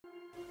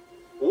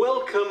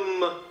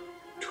Welcome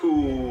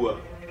to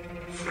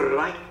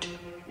Fright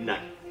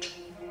Night.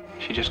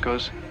 She just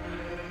goes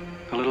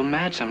a little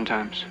mad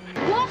sometimes.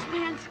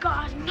 Wolfman's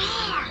got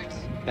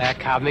nards. They're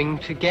coming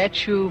to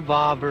get you,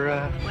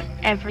 Barbara.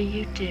 Whatever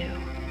you do,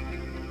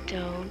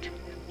 don't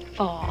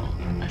fall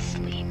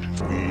asleep.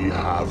 We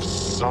have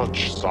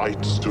such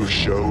sights to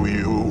show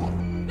you.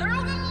 They're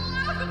all gonna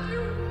laugh at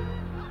you.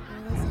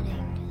 You're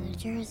listening to the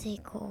Jersey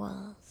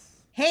Ghouls.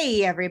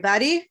 Hey,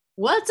 everybody.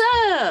 What's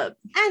up?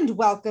 And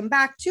welcome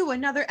back to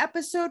another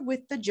episode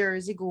with the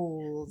Jersey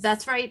Ghouls.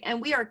 That's right.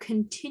 And we are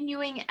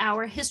continuing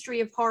our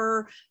history of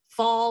horror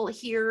fall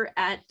here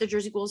at the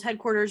Jersey Ghouls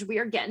headquarters. We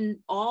are getting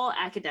all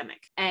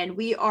academic and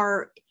we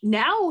are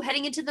now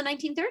heading into the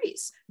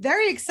 1930s.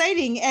 Very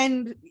exciting.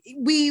 And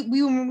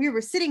when we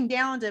were sitting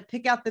down to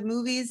pick out the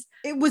movies,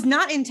 it was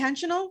not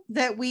intentional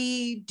that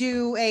we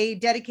do a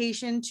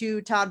dedication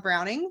to Todd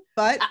Browning,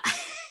 but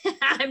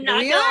I'm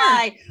not gonna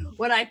lie.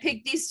 When I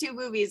picked these two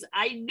movies,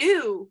 I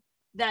knew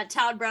that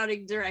Todd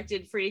Browning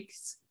directed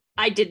Freaks.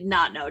 I did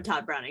not know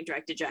Todd Browning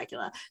directed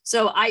Dracula.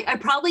 So I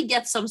probably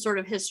get some sort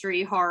of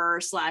history, horror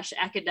 /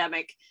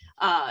 academic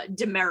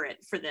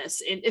demerit for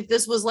this. And if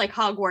this was like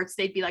Hogwarts,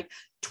 they'd be like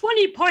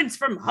 20 points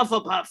from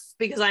Hufflepuff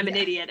because I'm an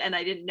idiot and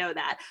I didn't know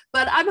that.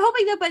 But I'm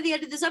hoping that by the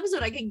end of this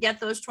episode, I can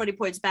get those 20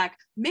 points back,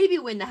 maybe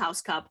win the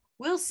House Cup.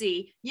 We'll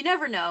see. You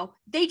never know.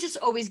 They just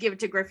always give it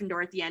to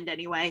Gryffindor at the end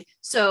anyway.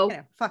 So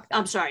fuck that.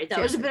 I'm sorry.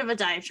 That was a bit of a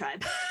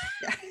diatribe.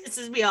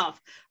 Pisses me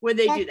off when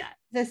they do that.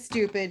 The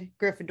stupid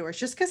Gryffindors,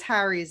 just because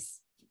Harry's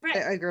Right.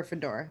 a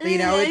Gryffindor. You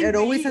know, it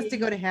always has to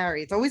go to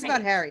Harry. It's always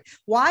about Harry.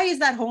 Why is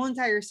that whole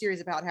entire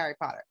series about Harry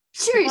Potter?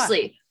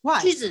 Seriously.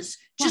 Why? Jesus.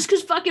 Why? Just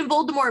because fucking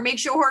Voldemort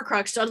makes you a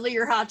Horcrux, suddenly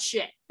you're hot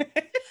shit.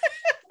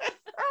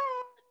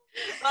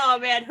 Oh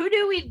man, who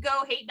knew we'd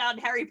go hating on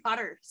Harry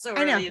Potter so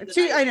early in the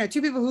night? I know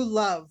two people who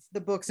love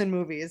the books and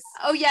movies.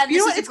 Oh yeah,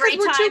 this is a great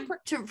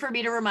time for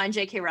me to remind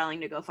J.K.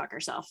 Rowling to go fuck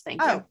herself.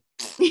 Thank you.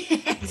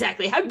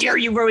 Exactly. How dare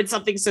you ruin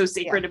something so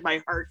sacred in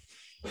my heart?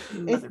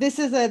 This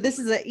is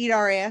a eat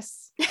our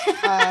ass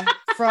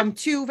from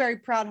two very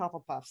proud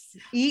Hufflepuffs.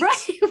 Eat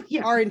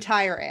our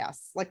entire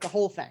ass, like the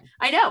whole thing.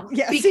 I know.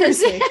 Yeah, because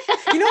seriously.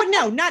 You know what?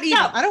 No, not even.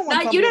 I don't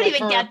want. You don't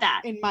even get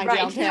that in my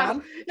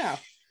downtown. No,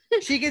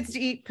 she gets to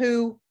eat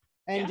poo.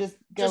 And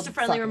just a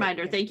friendly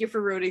reminder. Thank you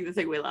for ruining the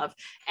thing we love.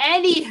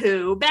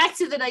 Anywho, back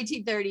to the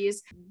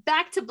 1930s,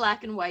 back to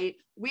black and white.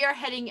 We are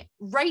heading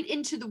right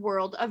into the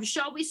world of,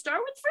 shall we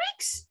start with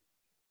Freaks?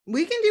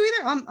 We can do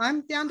either.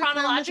 I'm down to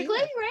chronologically,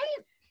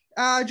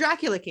 right?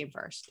 Dracula came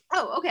first.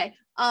 Oh, okay.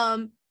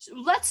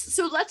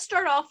 So let's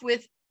start off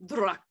with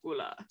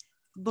Dracula.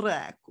 You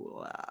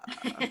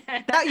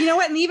know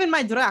what? And even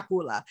my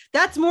Dracula,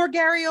 that's more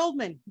Gary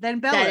Oldman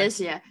than Bella. That is,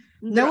 yeah.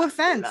 No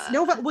offense.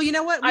 No, well, you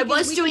know what? I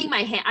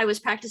was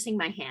practicing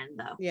my hand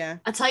though. Yeah.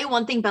 I'll tell you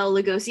one thing,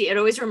 Bela Lugosi, it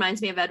always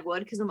reminds me of Ed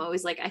Wood because I'm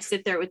always like, I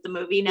sit there with the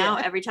movie now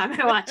every time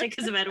I watch it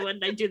because of Ed Wood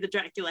and I do the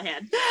Dracula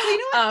hand. Well, you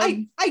know what?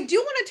 I do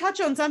want to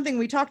touch on something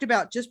we talked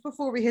about just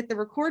before we hit the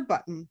record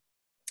button.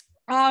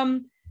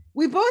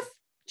 We both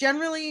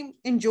generally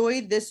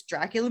enjoyed this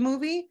Dracula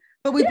movie,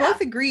 but we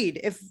both agreed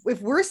if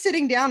we're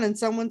sitting down and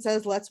someone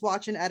says, let's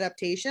watch an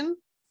adaptation,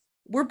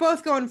 we're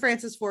both going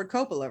Francis Ford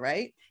Coppola,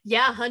 right?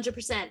 Yeah,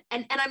 100%.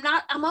 And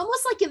I'm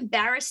almost like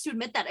embarrassed to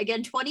admit that.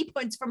 Again, 20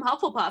 points from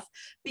Hufflepuff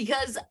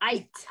because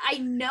I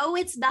know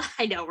it's not,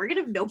 I know we're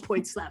gonna have no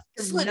points left.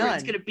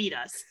 Slytherin's gonna beat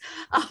us.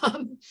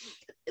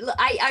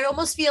 I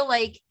almost feel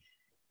like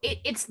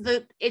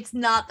it's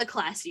not the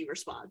classy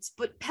response,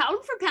 but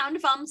pound for pound,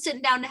 if I'm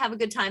sitting down to have a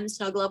good time and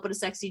snuggle up with a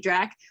sexy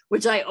Drac,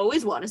 which I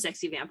always want a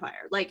sexy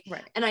vampire,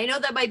 and I know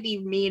that might be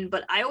mean,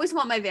 but I always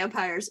want my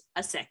vampires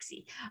a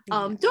sexy.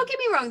 Don't get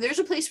me wrong, there's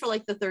a place for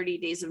like the 30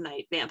 Days of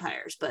Night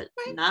vampires, but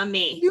not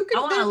me. I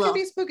want a little,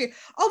 be spooky.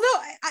 Although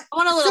I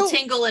want a little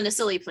tingle in a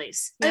silly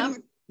place. You know?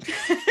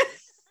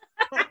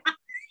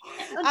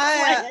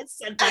 I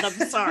said that.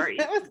 I'm sorry.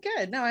 That was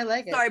good. No, I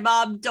like it. Sorry,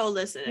 Mom. Don't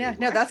listen. Yeah,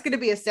 no, that's going to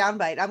be a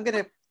soundbite. I'm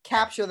going to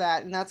capture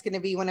that, and that's going to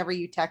be whenever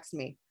you text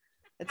me.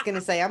 It's going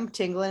to say I'm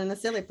tingling in a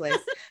silly place.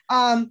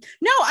 No,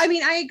 I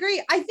mean, I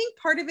agree. I think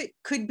part of it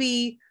could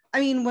be,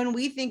 I mean, when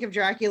we think of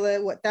Dracula,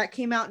 that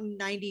came out in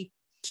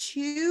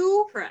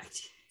 92?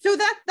 Correct. So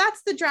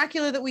that's the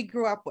Dracula that we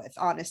grew up with,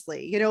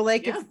 honestly. You know,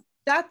 if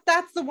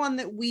that's the one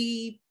that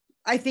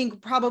I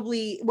think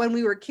probably when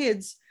we were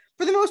kids,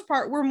 for the most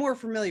part, we're more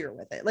familiar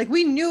with it. Like,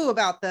 we knew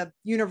about the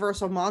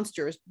Universal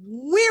monsters.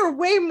 We're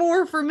way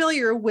more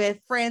familiar with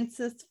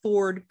Francis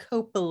Ford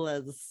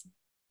Coppola's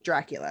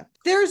Dracula.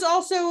 There's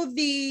also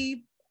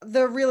the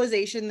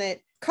realization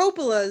that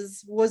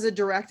Coppola's was a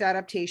direct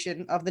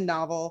adaptation of the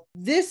novel.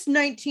 This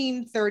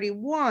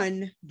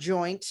 1931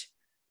 joint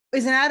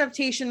is an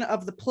adaptation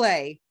of the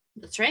play.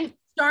 That's right.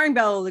 Starring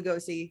Bela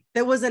Lugosi.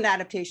 That was an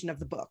adaptation of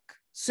the book.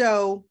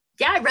 So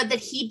yeah, I read that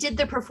he did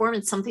the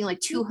performance something like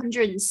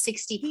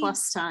 260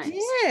 plus times.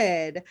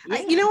 Did.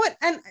 You know what?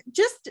 And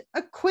just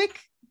a quick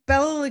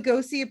Bela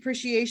Lugosi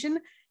appreciation.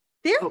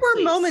 There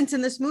were moments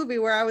in this movie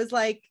where I was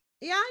like,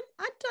 yeah,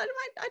 I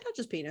touch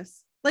his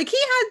penis. Like he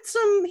had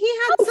some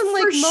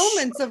like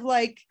moments of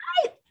like,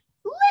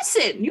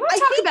 listen, you want to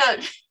talk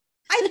about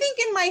I think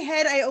in my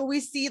head I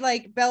always see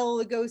like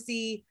Bela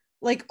Lugosi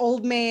like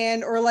old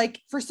man, or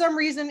like for some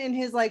reason in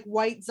his like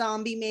white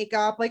zombie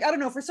makeup, like I don't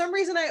know, for some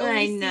reason I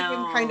always see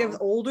him kind of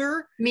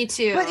older. Me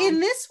too. But in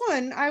this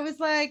one I was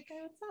like, hey,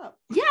 what's up?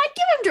 Yeah, I'd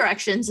give him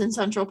directions in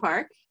Central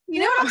Park. You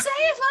know what I'm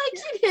saying?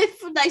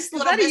 Like, nice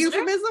little. Is that a visitor.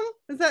 euphemism?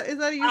 Is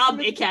that a euphemism?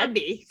 It can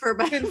be for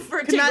can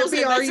that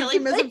be our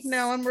euphemism from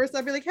now on, Marissa?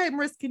 I'd be like, hey,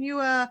 Marissa, can you?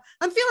 I'm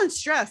feeling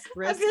stressed,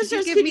 Marissa. Can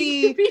you give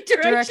me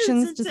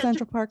directions to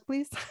Central Park,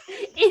 please?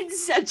 In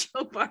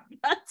Central Park,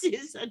 not to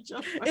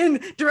Central Park. In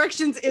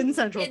directions in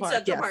Central Park.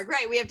 Central Park,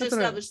 right? We have to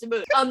establish the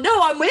mood.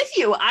 No, I'm with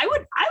you. I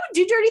would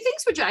do dirty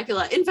things with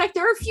Dracula. In fact,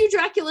 there are a few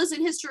Draculas in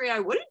history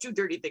I wouldn't do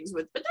dirty things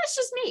with, but that's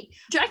just me.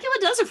 Dracula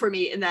does it for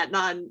me in that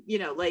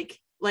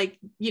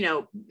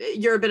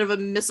you're a bit of a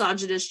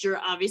misogynist, you're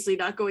obviously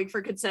not going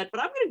for consent,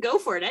 but I'm gonna go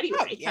for it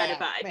anyway, kind of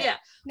vibe. Man.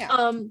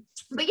 Yeah.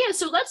 But yeah,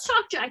 so let's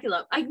talk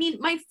Dracula. I mean,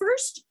 my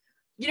first,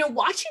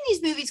 watching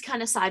these movies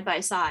kind of side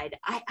by side,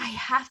 I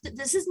have to,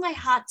 this is my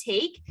hot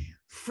take.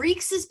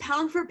 Freaks is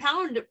pound for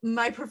pound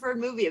my preferred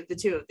movie of the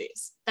two of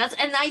these.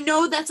 And I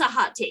know that's a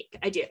hot take.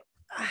 I do.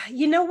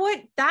 You know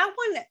what? That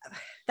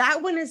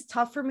one is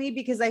tough for me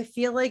because I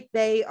feel like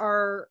they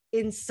are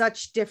in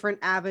such different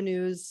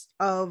avenues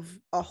of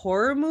a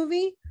horror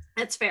movie.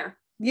 That's fair.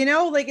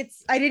 Like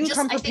I didn't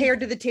come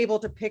prepared to the table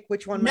to pick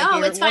which one.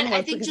 No, it's fine.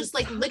 I think just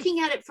like looking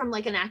at it from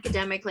like an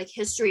academic, like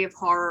history of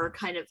horror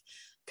kind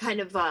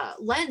of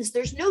lens,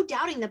 there's no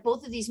doubting that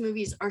both of these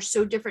movies are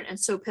so different and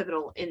so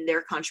pivotal in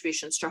their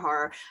contributions to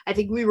horror. I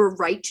think we were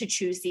right to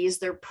choose these.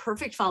 They're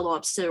perfect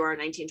follow-ups to our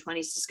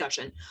 1920s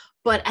discussion.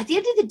 But at the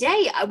end of the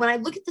day, when I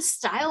look at the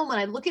style, when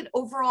I look at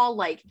overall,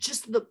 like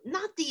just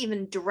not the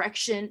even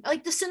direction,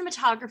 like the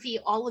cinematography,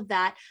 all of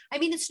that. I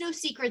mean, it's no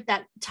secret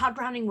that Todd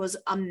Browning was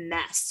a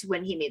mess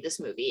when he made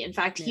this movie. In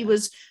fact, it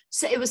was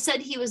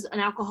said he was an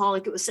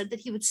alcoholic. It was said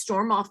that he would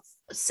storm off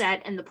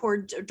set and the poor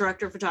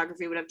director of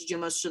photography would have to do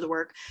most of the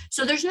work.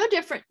 So there's no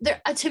different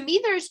there. To me,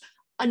 there's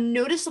a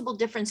noticeable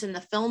difference in the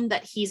film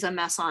that he's a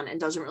mess on and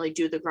doesn't really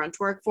do the grunt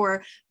work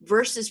for,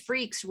 versus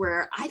Freaks,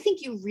 where I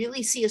think you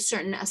really see a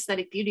certain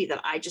aesthetic beauty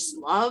that I just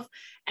love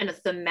and a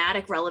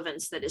thematic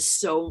relevance that is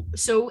so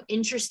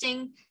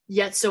interesting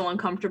yet so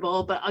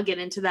uncomfortable, but I'll get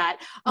into that.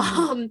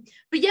 But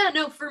yeah,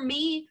 no, for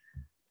me,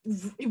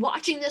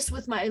 watching this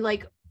with my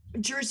like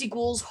Jersey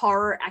Ghouls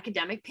horror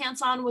academic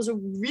pants on was a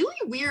really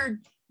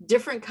weird,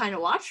 different kind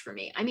of watch for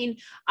me. I mean,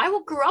 I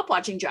grew up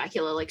watching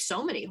Dracula like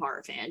so many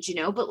horror fans,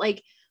 but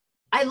like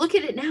I look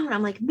at it now and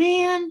I'm like,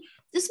 man,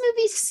 this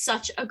movie's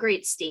such a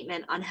great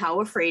statement on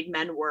how afraid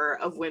men were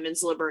of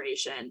women's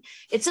liberation.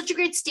 It's such a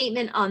great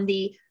statement on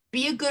the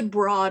be a good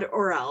broad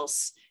or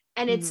else.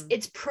 And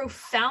it's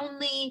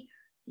profoundly,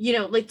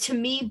 like to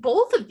me,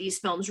 both of these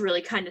films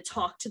really kind of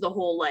talk to the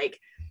whole, like,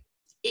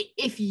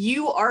 if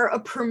you are a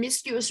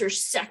promiscuous or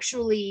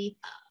sexually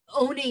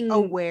owning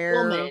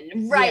aware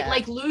woman, right?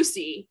 Like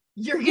Lucy,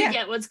 you're gonna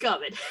get what's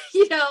coming,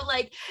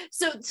 like,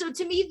 so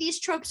to me, these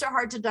tropes are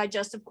hard to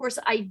digest. Of course,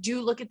 I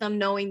do look at them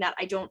knowing that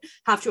I don't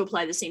have to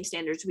apply the same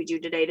standards we do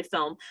today to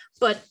film,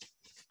 but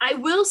I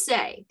will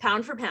say,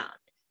 pound for pound,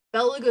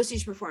 Bela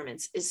Lugosi's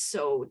performance is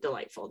so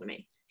delightful to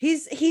me.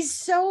 He's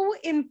so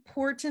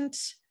important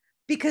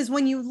because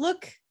when you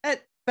look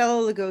at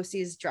Bela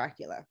Lugosi's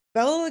Dracula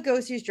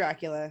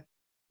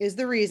is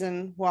the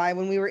reason why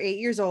when we were 8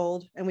 years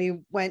old and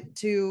we went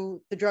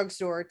to the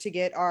drugstore to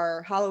get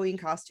our Halloween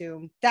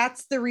costume,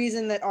 that's the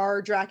reason that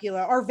our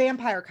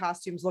vampire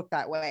costumes look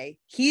that way.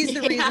 He's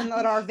the reason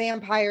that our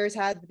vampires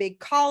had the big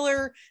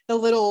collar, the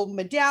little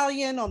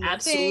medallion on the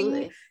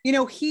thing.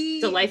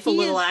 Delightful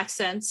little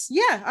accents.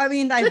 Yeah, I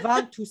mean, I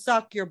want to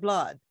suck your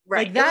blood.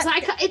 Right.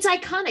 Like it's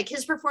iconic.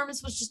 His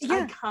performance was just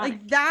iconic.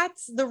 Like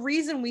that's the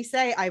reason we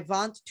say I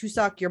want to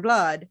suck your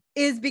blood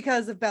is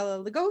because of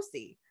Bela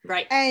Lugosi.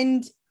 Right.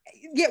 And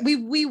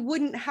we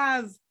wouldn't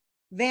have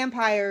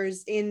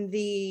vampires in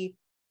the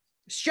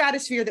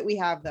stratosphere that we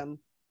have them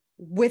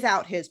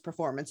without his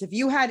performance. If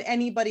you had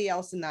anybody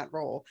else in that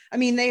role, I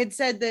mean, they had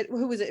said that,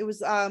 who was it? It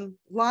was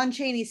Lon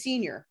Chaney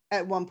Sr.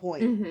 at one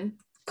point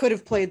could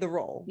have played the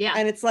role. Yeah.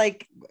 And it's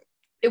like,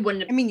 it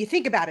wouldn't have. I mean, you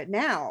think about it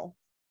now,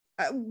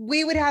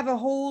 we would have a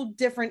whole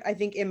different, I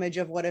think, image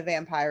of what a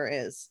vampire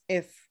is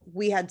if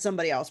we had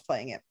somebody else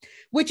playing it,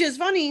 which is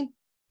funny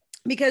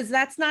because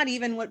that's not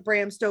even what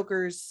Bram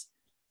Stoker's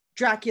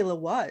Dracula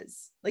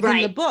was. Like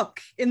in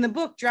the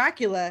book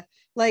Dracula,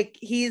 like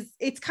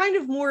it's kind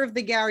of more of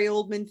the Gary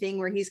Oldman thing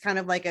where he's kind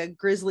of like a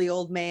grizzly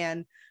old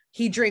man.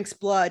 He drinks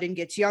blood and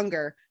gets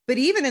younger. But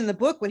even in the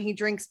book, when he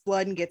drinks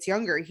blood and gets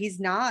younger, he's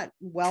not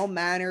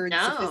well-mannered,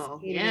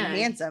 sophisticated, and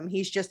handsome.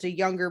 He's just a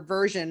younger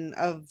version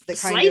of the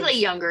slightly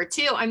younger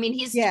too. I mean,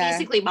 he's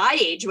basically my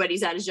age when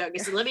he's at his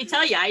youngest. And let me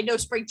tell you, I know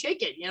spring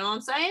chicken. You know what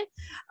I'm saying?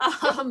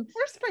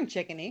 We're spring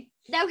chickeny.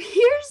 Now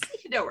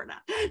we're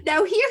not.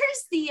 Now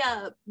here's the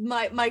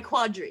my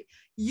quandary.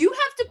 You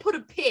have to put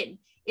a pin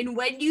in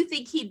when you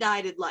think he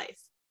died in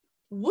life.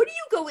 What do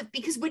you go with?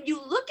 Because when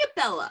you look at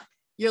Bella,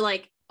 you're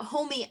like,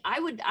 homie, I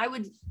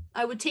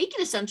would take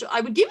you to Central.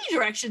 I would give you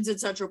directions in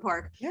Central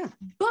Park. Yeah.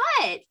 But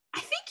I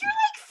think you're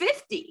like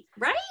 50,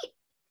 right?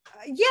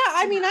 Yeah,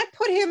 I mean, I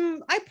put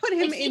him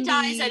Like he in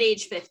dies at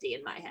age 50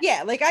 in my head.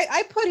 Yeah, like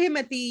I put him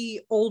at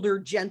the older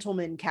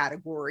gentleman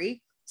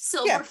category.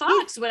 Silver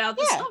fox without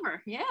the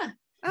silver. Yeah.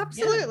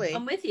 Absolutely. Yeah,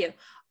 I'm with you.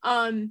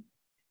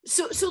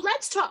 So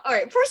let's talk. All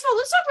right, first of all,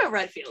 let's talk about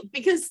Redfield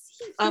because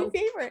he's my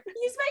favorite.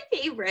 He's my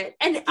favorite.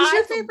 And he's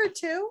your favorite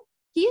too?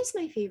 He is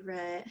my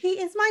favorite. He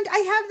is mine. I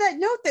have that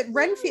note that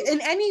Renfield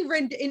in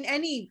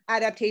any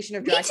adaptation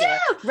of Dracula,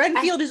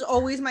 Renfield is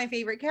always my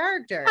favorite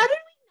character. How did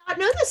we not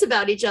know this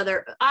about each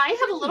other? I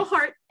have a little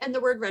heart and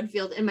the word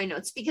Renfield in my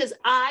notes because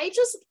I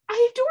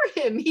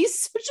adore him. He's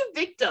such a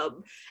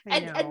victim.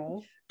 And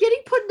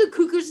getting put in the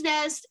cuckoo's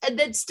nest and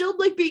then still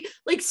like be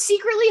like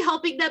secretly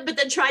helping them, but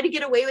then try to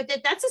get away with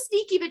it. That's a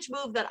sneaky bitch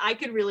move that I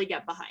could really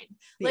get behind.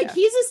 Like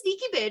he's a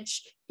sneaky bitch.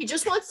 He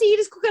just wants to eat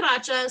his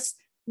cucarachas.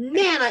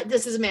 Man,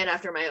 this is a man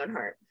after my own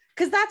heart.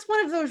 Because that's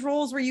one of those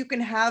roles where you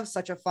can have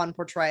such a fun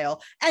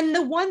portrayal. And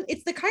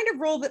it's the kind of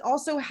role that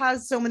also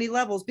has so many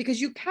levels because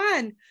you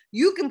can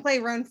play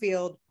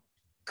Renfield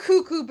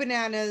cuckoo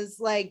bananas,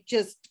 like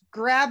just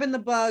grabbing the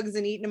bugs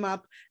and eating them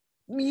up.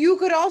 You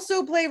could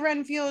also play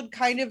Renfield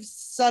kind of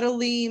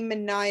subtly,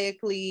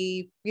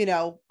 maniacally,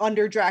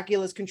 under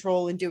Dracula's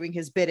control and doing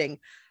his bidding.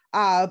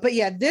 But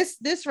yeah,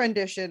 this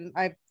rendition,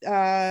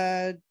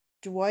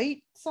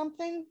 Dwight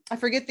something? I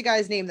forget the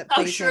guy's name that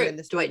plays him in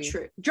this Dwight movie.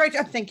 Schrute. Dwight,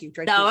 thank you.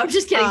 Dwight no, Schrute. I'm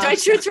just kidding. Dwight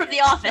Schrute's from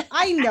The Office.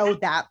 I know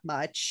that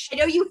much. I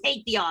know you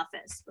hate The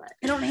Office, but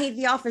I don't hate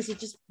The Office. It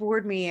just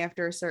bored me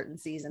after a certain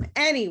season.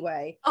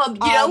 Anyway. You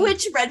know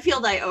which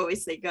Redfield I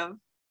always think of?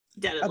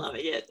 Dead and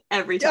Loving It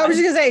every time. I was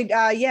just gonna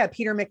say,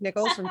 Peter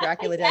McNichols from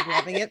Dracula Dead and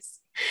Loving It.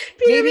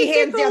 Maybe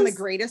hands down the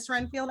greatest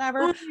Renfield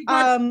ever. So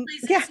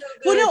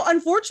well, no,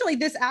 unfortunately,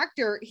 this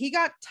actor, he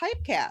got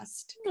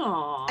typecast.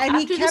 Aww, and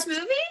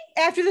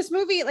after this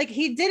movie, like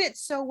he did it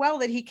so well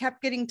that he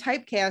kept getting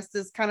typecast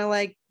as kind of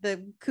like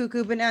the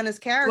cuckoo bananas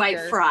character.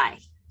 Dwight Fry.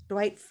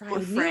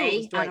 Or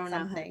Frey. I don't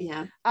know.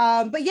 Yeah.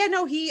 But yeah,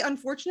 no, he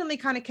unfortunately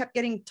kind of kept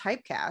getting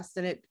typecast,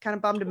 and it kind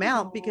of bummed him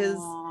out because.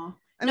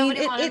 I mean,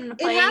 it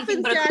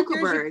happens to actors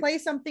who play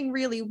something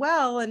really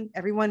well, and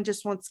everyone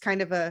just wants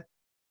kind of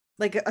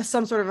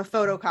some sort of a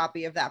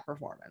photocopy of that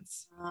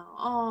performance.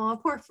 Oh,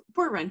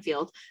 poor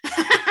Renfield.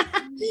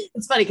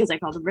 It's funny because I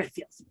called him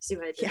Renfield. See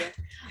what I did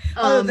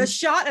there? The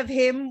shot of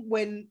him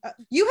when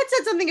you had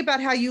said something about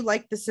how you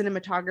like the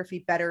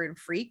cinematography better in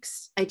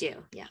Freaks. I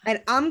do, yeah.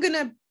 And I'm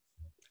gonna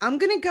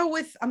go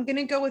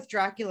with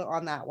Dracula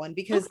on that one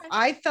because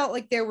I felt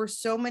like there were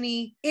so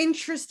many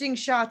interesting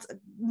shots.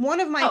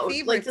 One of my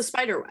favorites, like the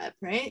spider web,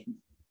 right?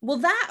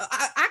 Well,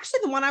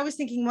 actually the one I was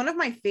thinking, one of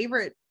my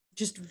favorite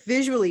just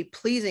visually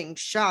pleasing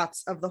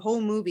shots of the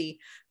whole movie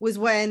was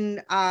when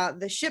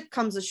the ship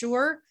comes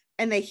ashore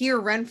and they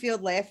hear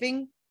Renfield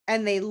laughing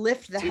and they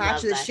lift the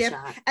hatch of the ship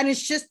and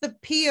it's just the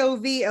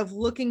POV of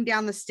looking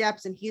down the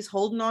steps and he's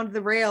holding onto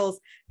the rails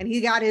and he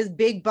got his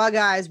big bug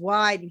eyes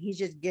wide and he's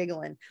just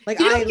giggling. Like,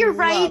 you're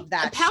right.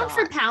 That pound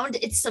for pound,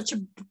 it's such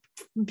a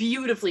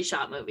beautifully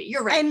shot movie.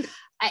 You're right.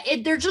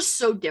 And they're just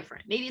so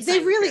different. Maybe it's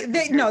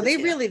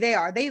they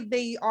are.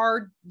 They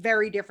are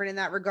very different in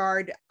that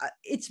regard.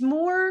 It's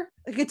more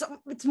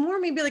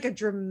maybe like a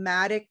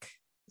dramatic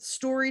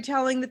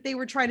storytelling that they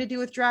were trying to do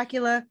with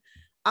Dracula.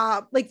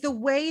 Like the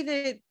way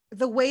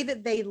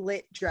that they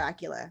lit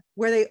Dracula,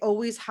 where they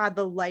always had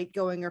the light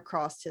going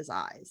across his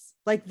eyes.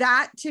 Like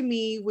that to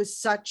me was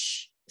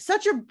such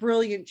a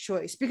brilliant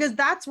choice because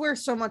that's where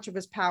so much of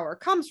his power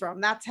comes from.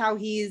 That's how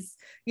he's,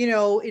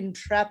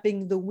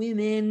 entrapping the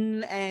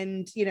women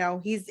and,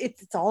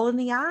 it's all in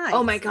the eyes.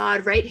 Oh my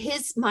God. Right.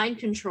 His mind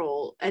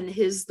control and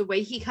the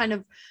way he kind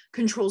of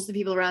controls the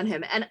people around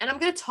him. And I'm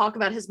going to talk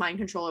about his mind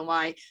control and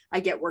why I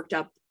get worked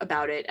up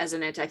about it as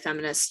an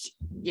anti-feminist,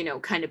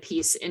 kind of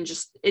piece in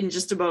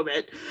just a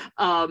moment.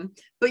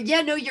 But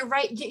yeah, no, you're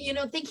right.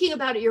 Thinking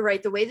about it, you're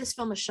right. The way this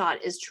film is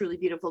shot is truly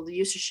beautiful. The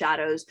use of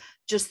shadows,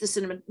 just the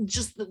cinema,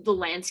 just the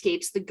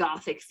landscapes, the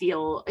Gothic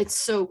feel. It's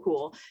so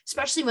cool,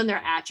 especially when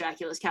they're at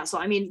Dracula's castle.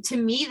 I mean, to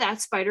me,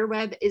 that spider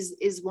web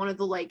is one of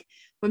the,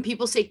 when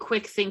people say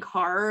quick think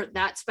horror,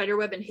 that spider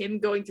web and him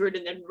going through it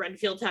and then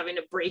Renfield having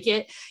to break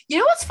it. You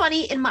know what's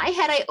funny? In my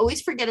head, I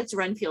always forget it's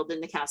Renfield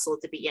in the castle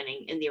at the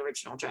beginning in the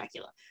original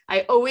Dracula.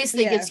 I always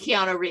think it's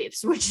Keanu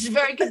Reeves, which is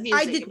very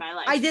confusing in my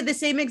life. I did the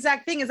same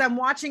exact thing as I'm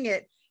watching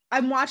it,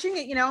 I'm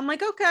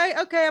like, okay,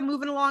 I'm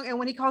moving along. And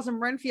when he calls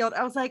him Renfield,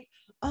 I was like,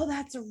 oh,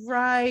 that's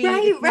right.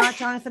 It's not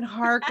Jonathan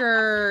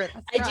Harker.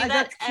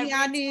 That's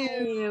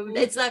Keanu.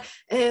 It's like,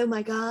 oh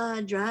my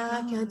God,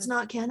 Dracula. It's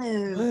not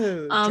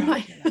Keanu.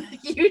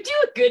 You do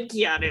a good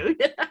Keanu.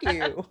 Thank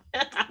you.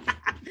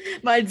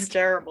 Mine's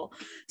terrible.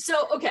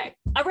 So, okay.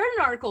 I read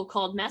an article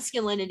called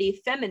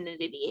Masculinity,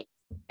 Femininity,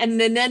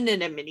 and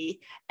Anemone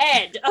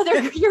and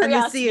Other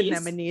Curiosities.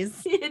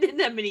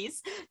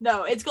 Anemones.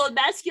 No, it's called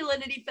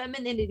Masculinity,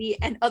 Femininity,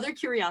 and Other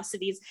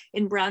Curiosities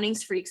in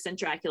Browning's Freaks and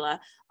Dracula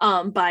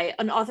by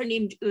an author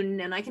named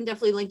Unen, and I can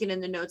definitely link it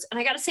in the notes. And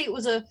I gotta say, it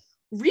was a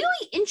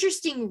really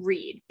interesting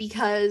read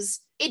because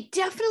it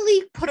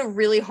definitely put a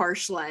really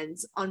harsh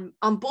lens on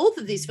both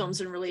of these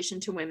films in relation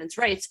to women's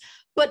rights.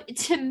 But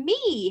to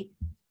me,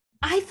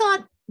 I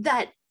thought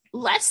that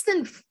less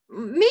than,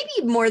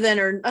 maybe more than,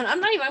 or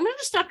I'm going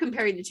to stop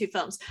comparing the two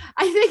films.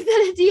 I think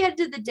that at the end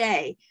of the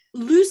day,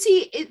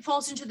 Lucy, it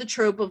falls into the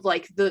trope of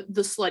like the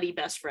slutty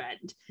best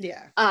friend.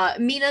 Yeah.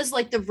 Mina's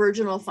like the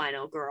virginal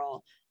final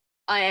girl.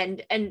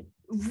 And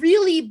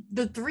really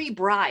the three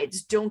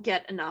brides don't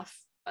get enough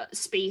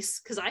space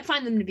because I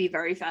find them to be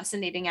very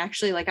fascinating,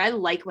 actually. Like, I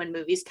like when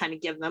movies kind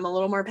of give them a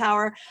little more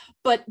power,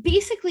 but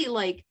basically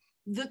like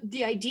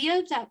the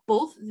idea that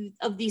both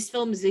of these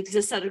films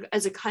exist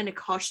as a kind of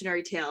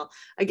cautionary tale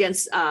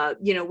against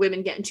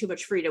women getting too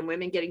much freedom,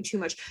 women getting too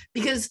much,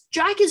 because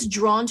Jack is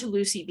drawn to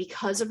Lucy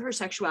because of her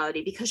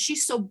sexuality, because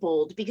she's so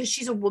bold, because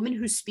she's a woman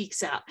who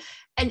speaks out,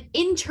 and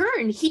in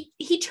turn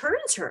he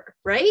turns her,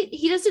 right?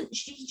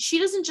 She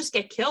doesn't just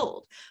get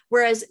killed.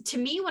 Whereas to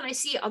me, when I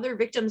see other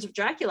victims of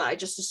Dracula, I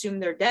just assume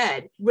they're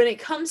dead. When it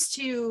comes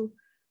to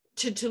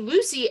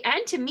Lucy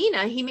and to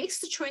Mina, he makes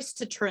the choice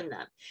to turn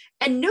them.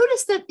 And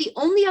notice that the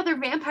only other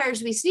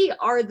vampires we see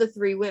are the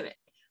three women,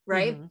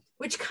 right? Mm-hmm.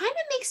 Which kind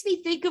of makes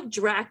me think of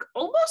Drac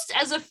almost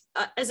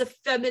as a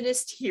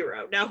feminist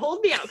hero. Now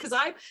hold me out, because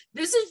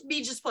this is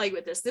me just playing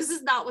with this. This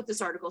is not what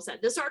this article said.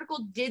 This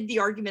article did the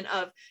argument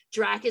of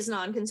Drac is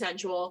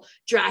non-consensual.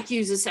 Drac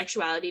uses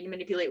sexuality to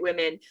manipulate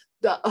women.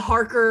 The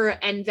Harker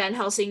and Van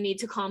Helsing need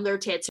to calm their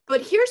tits.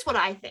 But here's what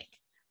I think.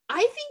 I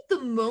think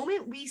the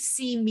moment we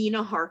see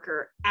Mina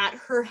Harker at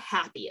her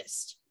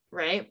happiest,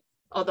 right?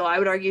 Although I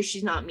would argue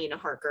she's not Mina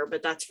Harker,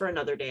 but that's for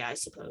another day, I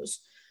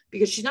suppose,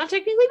 because she's not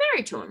technically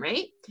married to him,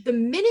 right? The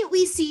minute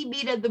we see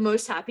Mina the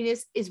most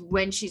happiness is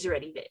when she's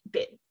already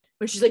bitten.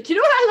 When she's like, you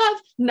know what I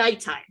love?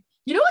 Nighttime.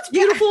 You know what's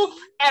beautiful?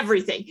 Yeah.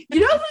 Everything.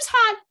 You know who's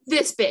hot?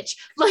 This bitch.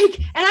 Like,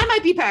 and I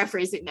might be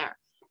paraphrasing there.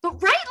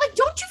 But right, like,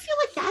 don't you feel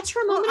like that's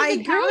her moment? I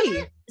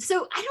agree.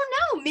 So I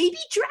don't know, maybe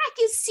Drac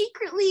is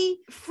secretly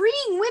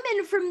freeing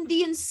women from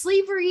the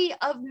enslavery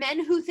of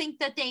men who think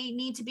that they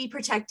need to be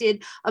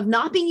protected, of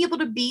not being able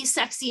to be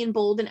sexy and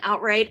bold and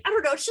outright. I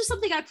don't know, it's just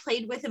something I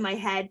played with in my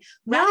head.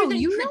 No,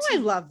 I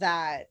love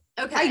that.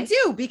 Okay. I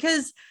do,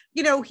 because,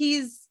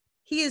 he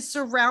is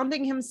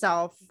surrounding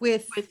himself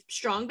with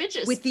strong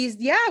bitches. With these,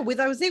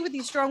 with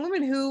these strong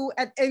women who,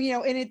 and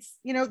it's,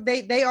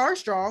 they are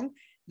strong.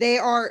 They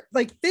are,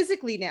 like,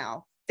 physically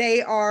now,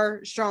 they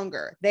are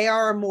stronger. They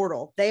are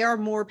immortal. They are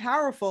more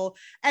powerful.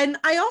 And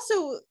I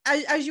also,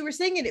 as you were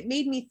saying it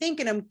made me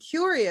think, and I'm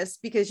curious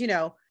because,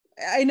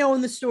 I know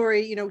in the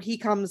story,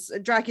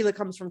 Dracula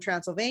comes from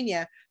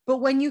Transylvania, but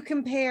when you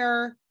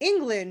compare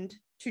England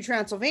to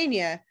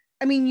Transylvania,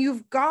 I mean,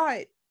 you've got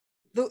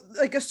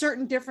a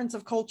certain difference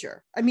of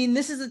culture. I mean,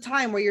 this is a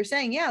time where you're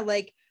saying,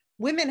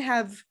 women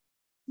have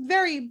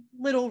very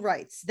little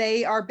rights.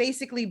 They are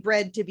basically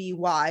bred to be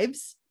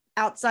wives.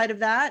 Outside of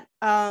that,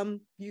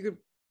 you could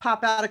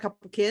pop out a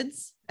couple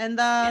kids and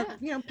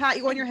pat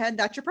you on your head.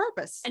 That's your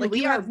purpose. And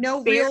we have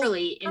no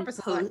barely in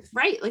post,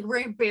 right? Like,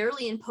 we're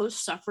barely in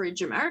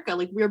post-suffrage America.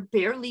 Like, we're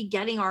barely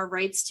getting our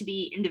rights to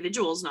be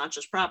individuals, not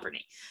just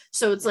property.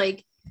 So it's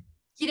like,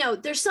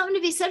 there's something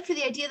to be said for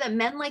the idea that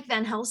men like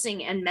Van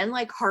Helsing and men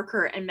like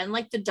Harker and men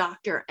like the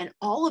Doctor and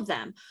all of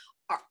them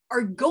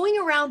are going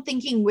around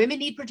thinking women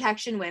need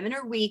protection, women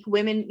are weak,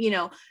 women,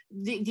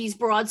 these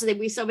broads,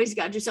 somebody's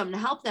got to do something to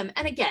help them.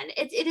 And again,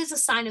 it is a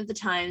sign of the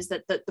times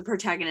that the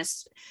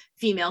protagonist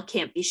female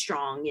can't be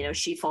strong.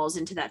 She falls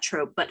into that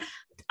trope. But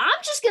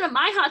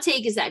my hot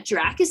take is that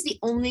Drac is the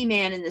only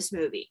man in this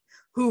movie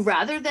who,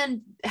 rather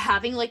than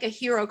having like a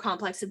hero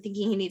complex and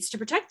thinking he needs to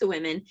protect the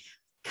women,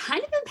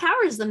 kind of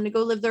empowers them to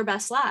go live their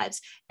best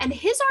lives. And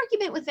his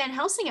argument with Van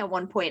Helsing at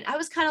one point, I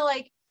was kind of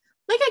like,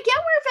 I get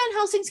where Van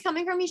Helsing's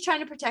coming from. He's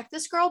trying to protect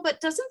this girl, but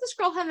doesn't this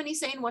girl have any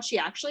say in what she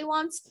actually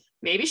wants?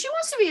 Maybe she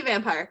wants to be a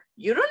vampire.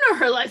 You don't know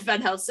her life,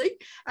 Van Helsing.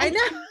 And I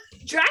know.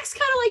 Drax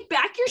kind of like,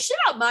 back your shit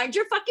up, mind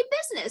your fucking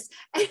business.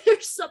 And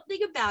there's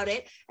something about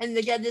it. And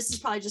again, this is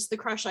probably just the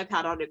crush I've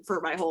had on him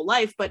for my whole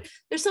life, but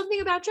there's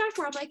something about Drax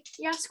where I'm like,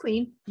 yes,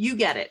 queen, you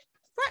get it.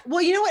 Right.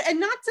 Well, you know what? And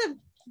not to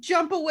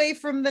jump away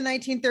from the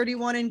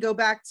 1931 and go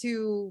back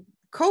to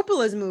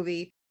Coppola's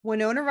movie,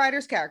 Winona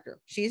Ryder's character,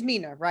 she's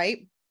Mina,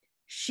 right?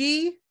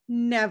 She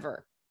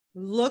never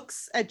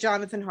looks at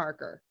Jonathan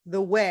Harker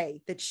the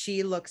way that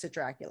she looks at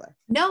Dracula.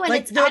 No, and I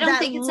don't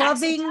think it's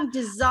loving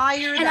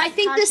desire. And I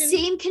think passion, the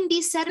same can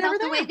be said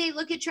about the way they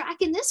look at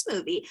Drac in this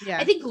movie. Yeah.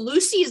 I think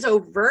Lucy is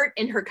overt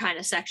in her kind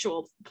of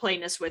sexual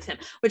playness with him,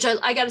 which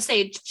I got to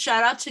say,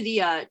 shout out to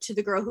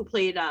the girl who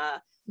played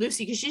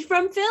Lucy, because she's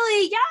from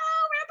Philly. Yo,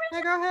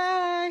 hey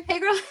girl, hey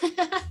girl.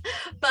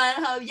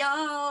 But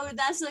yo,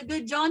 that's a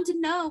good John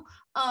to know.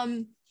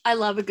 I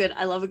love a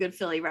good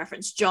Philly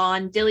reference.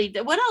 John, Dilly.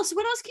 What else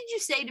could you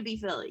say to be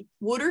Philly?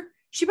 Water.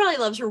 She probably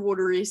loves her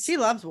wateries. She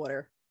loves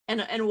water.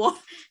 And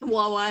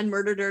Wawa and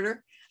Murder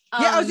Dirter.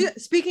 Yeah,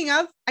 speaking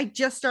of, I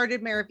just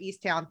started Mayor of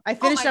Easttown. I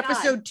finished my God.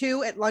 episode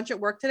 2 at lunch at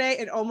work today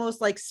and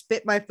almost like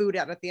spit my food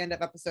out at the end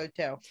of episode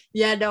 2.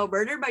 Yeah, no,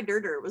 Murdered by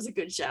Dirter was a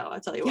good show. I'll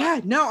tell you what.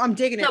 Yeah, no, I'm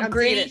digging it. So I'm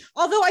digging it. gritty.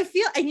 Although I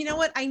feel, and you know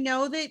what? I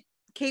know that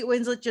Kate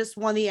Winslet just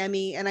won the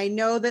Emmy, and I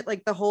know that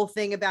like the whole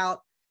thing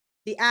about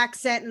the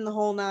accent and the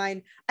whole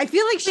nine. I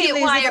feel like she.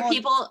 Wait, why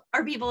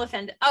are people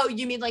offended? Oh,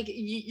 you mean like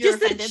you're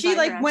just that offended she by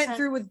like her went accent?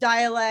 through with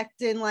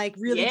dialect and like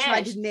really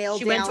tried to nail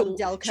she down went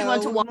to, Delco. She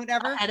went to and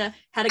whatever. Had a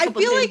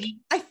couple.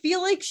 I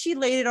feel like she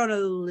laid it on a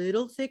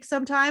little thick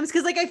sometimes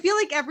because like I feel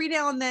like every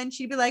now and then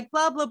she'd be like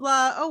blah blah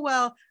blah. Oh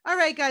well, all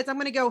right guys, I'm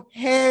gonna go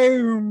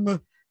home.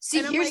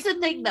 See, here's the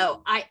thing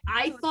though.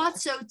 I thought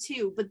so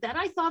too, but then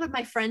I thought of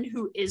my friend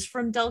who is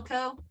from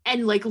Delco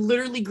and like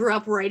literally grew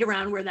up right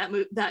around where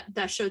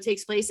that show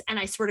takes place. And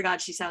I swear to God,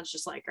 she sounds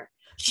just like her.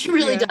 She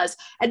really does.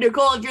 And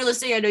Nicole, if you're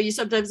listening, I know you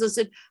sometimes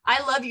listen.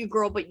 I love you,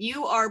 girl, but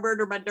you are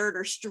Murder by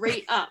Dirter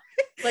straight up.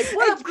 Like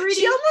what up, greedy?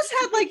 She almost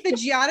had like the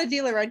Gianna De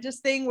Laurentiis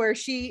thing where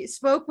she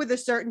spoke with a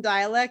certain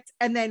dialect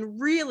and then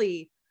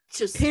really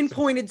just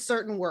pinpointed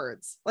certain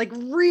words, like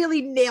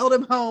really nailed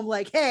him home.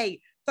 Like, hey,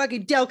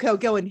 fucking Delco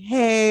going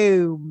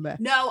home.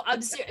 No,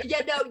 I'm serious.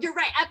 Yeah, no, you're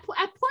right. At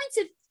points,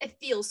 it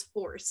feels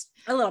forced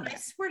a little bit. I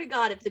swear to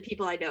God, if the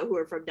people I know who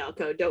are from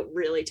Delco don't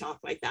really talk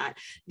like that,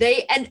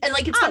 they and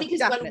like it's funny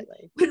because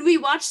when we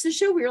watched the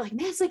show, we were like,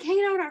 man, it's like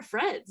hanging out with our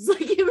friends.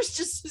 Like it was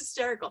just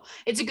hysterical.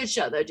 It's a good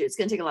show though, dude. It's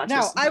gonna take a lot.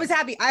 No, I was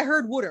happy. I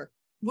heard Wooder.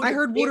 I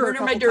heard Wooder a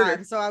couple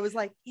times, so I was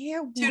like,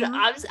 yeah, dude.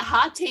 I was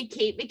hot take.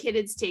 Kate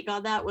McKinnon's take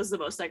on that was the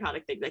most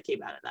iconic thing that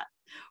came out of that.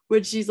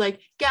 When she's like,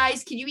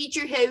 guys, can you eat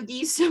your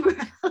hoagies?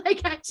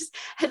 Like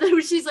and then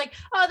when she's like,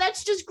 oh,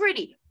 that's just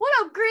Gritty. What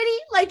up, Gritty?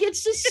 Like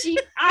it's just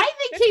I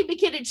think Kate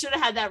McKinnon should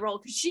have had that role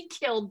because she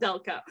killed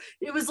Delco.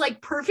 It was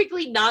like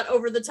perfectly not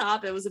over the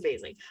top. It was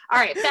amazing. All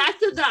right, back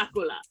to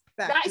Dracula.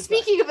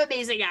 Speaking of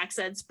amazing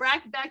accents,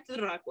 back to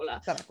Dracula.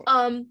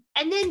 And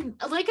then,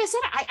 like I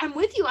said, I'm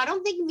with you. I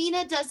don't think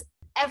Mina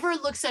ever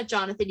looks at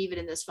Jonathan, even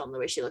in this film, the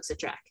way she looks at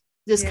Drac.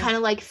 This kind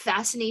of like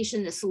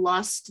fascination, this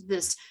lust,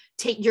 this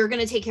you're going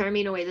to take care of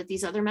me in a way that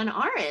these other men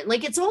aren't.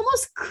 Like it's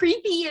almost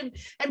creepy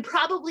and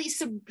probably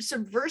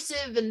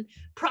subversive and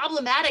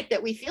problematic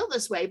that we feel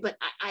this way. But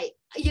I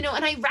and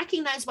I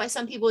recognize why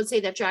some people would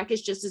say that Drac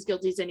is just as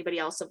guilty as anybody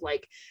else of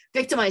like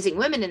victimizing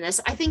women in this.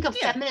 I think a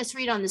feminist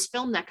read on this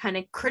film that kind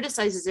of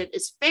criticizes it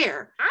is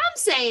fair. I'm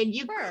saying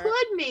you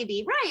could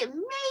maybe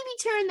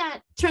turn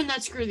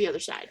that screw the other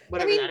side,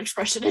 whatever that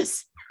expression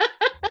is.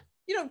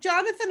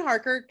 Jonathan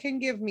Harker can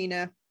give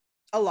Mina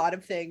a lot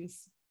of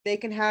things. They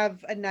can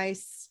have a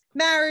nice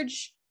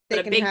marriage. They but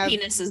a can big have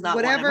penis is not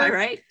whatever. One, am I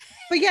right?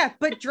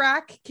 But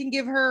Drac can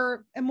give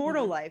her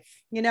immortal life.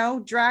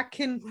 Drac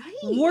can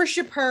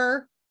worship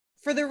her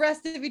for the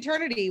rest of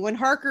eternity. When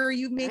Harker,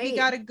 you maybe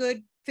got a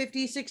good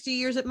 50, 60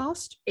 years at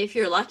most. If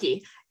you're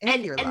lucky.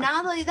 And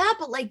not only that,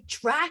 but like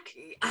Drac,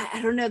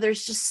 I don't know,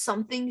 there's just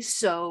something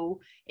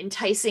so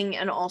enticing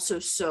and also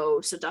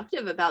so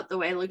seductive about the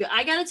way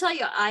I gotta tell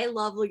you, I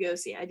love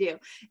Lugosi, I do.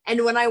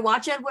 And when I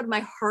watch Ed Wood, my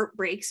heart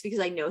breaks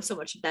because I know so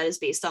much of that is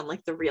based on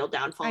like the real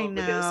downfall of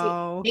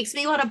Lugosi. Makes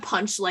me want to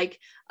punch like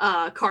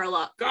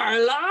Karlov,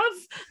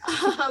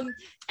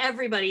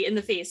 everybody in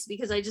the face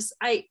because I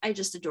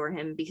just adore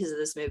him because of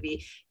this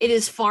movie. It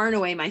is far and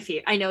away my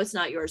favorite. I know it's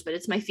not yours, but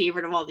it's my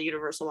favorite of all the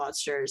Universal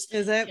monsters.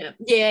 Is it?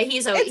 Yeah,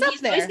 he's always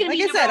there. Gonna like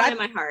be I said, in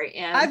my heart.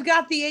 Yeah, I've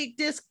got the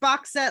 8-disc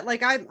box set.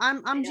 Like I'm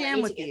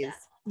jammed with these.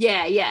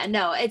 Yeah.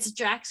 No, it's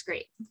Drac's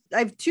great. I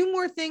have 2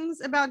 more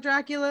things about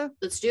Dracula.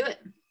 Let's do it.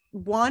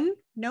 1,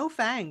 no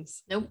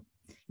fangs. Nope.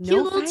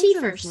 No little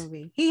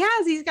teethers.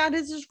 He's got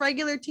his just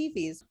regular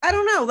teethies. I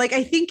don't know. Like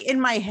I think in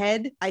my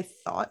head, I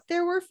thought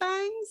there were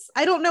fangs.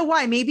 I don't know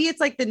why. Maybe it's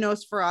like the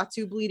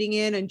Nosferatu bleeding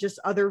in and just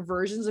other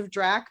versions of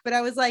Drac. But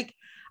I was like,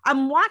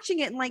 I'm watching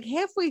it and like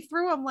halfway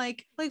through, I'm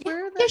like where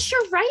are they? Yes,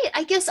 you're right.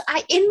 I guess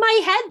in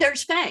my head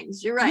there's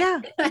fangs. You're right.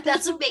 Yeah.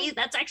 That's amazing.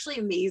 That's actually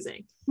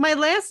amazing. My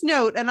last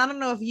note, and I don't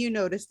know if you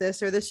noticed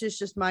this or this is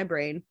just my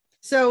brain.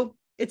 So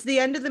it's the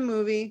end of the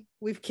movie.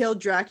 We've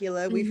killed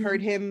Dracula. We've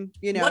heard him,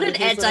 what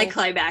an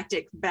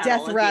anticlimactic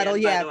battle. Death rattle,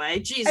 end, by the way.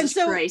 Jesus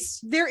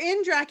Christ. They're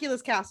in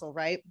Dracula's castle,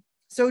 right?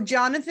 So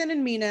Jonathan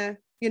and Mina,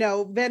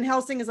 Van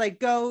Helsing is like,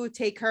 go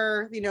take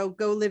her,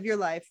 go live your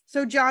life.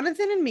 So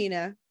Jonathan and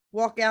Mina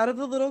walk out of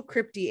the little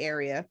crypty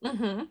area,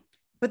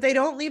 but they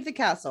don't leave the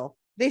castle.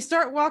 They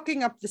start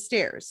walking up the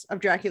stairs of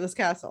Dracula's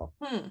castle.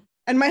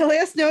 And my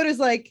last note is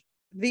like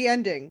the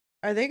ending.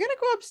 Are they going to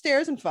go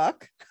upstairs and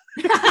fuck?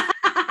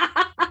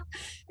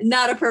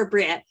 Not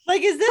appropriate.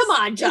 Like, is this,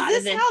 come on, Jonathan.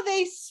 Is this how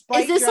they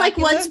spike Is this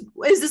Dracula?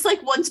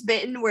 like once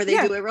bitten where they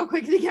do it real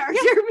quick to the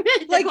character?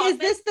 Yeah. Like, is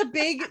this the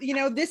big,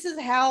 this is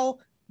how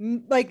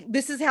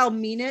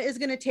Mina is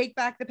going to take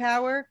back the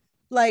power?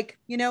 Like,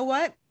 you know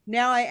what?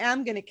 Now I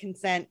am going to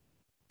consent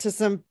to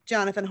some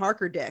Jonathan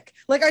Harker dick.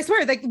 Like, I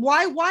swear, like,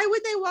 why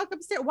would they walk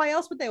upstairs? Why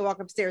else would they walk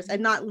upstairs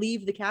and not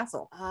leave the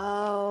castle?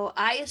 Oh,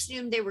 I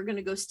assumed they were going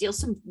to go steal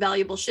some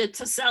valuable shit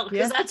to sell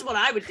because that's what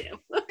I would do.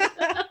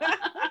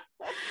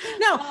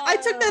 No, I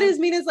took that as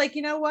Mina's like,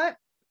 you know what?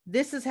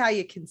 this is how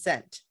you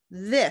consent.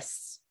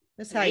 This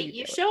is how Right? you do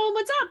it. show them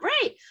what's up,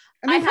 right?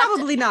 I mean, I have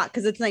probably not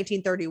because it's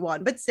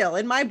 1931, but still,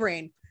 in my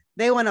brain,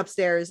 they went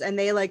upstairs and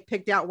they like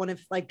picked out one of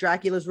like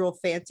Dracula's real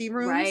fancy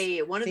rooms.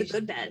 Right, one of They the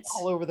good just beds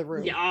all over the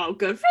room. Yeah, oh,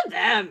 good for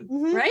them,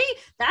 Mhm. right?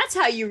 That's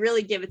how you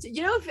really give it to,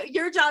 if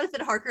you're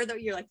Jonathan Harker, though,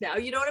 you're like, now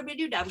you know what I'm gonna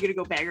do? Now I'm gonna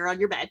go bang her on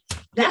your bed.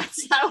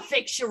 That's how it'll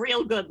fix you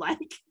real good.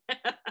 Like,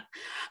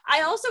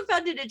 I also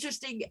found it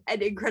interesting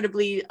and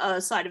incredibly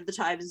sign of the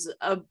times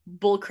of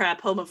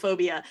bullcrap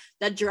homophobia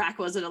that Drac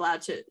wasn't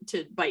allowed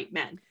to bite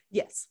men.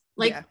 Yes.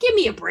 Like, Yeah. give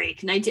me a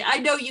break. I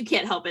know you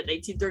can't help it,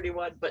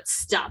 1931, but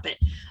stop it.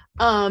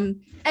 And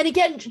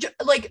again,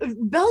 like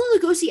Bela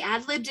Lugosi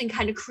ad-libbed and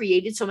kind of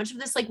created so much of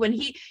this. Like when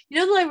he,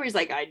 the line where he's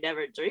like, I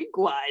never drink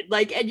wine.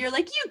 Like, and you're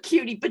like, you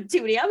cutie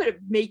patootie, I'm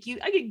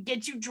gonna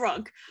get you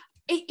drunk.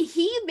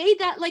 He made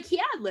that, like, he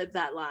ad-libbed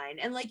that line.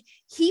 And like,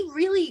 he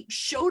really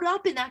showed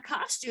up in that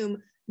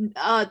costume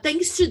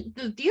thanks to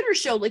the theater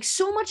show. Like,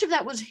 so much of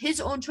that was his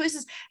own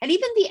choices. And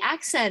even the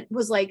accent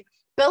was like,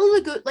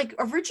 Bela Lugosi, like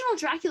original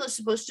Dracula is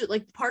supposed to,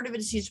 like, part of it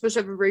is he's supposed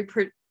to have a very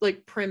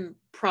prim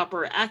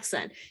proper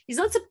accent. He's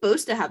not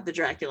supposed to have the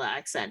Dracula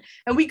accent,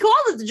 and we call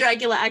it the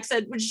Dracula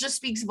accent, which just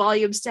speaks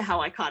volumes to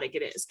how iconic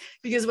it is.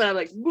 Because when I'm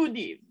like, good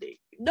evening,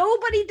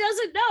 nobody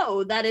doesn't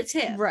know that it's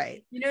him,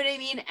 Right? You know what I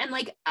mean? And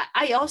like,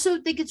 I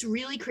also think it's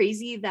really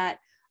crazy that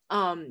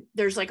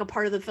there's like a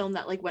part of the film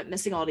that like went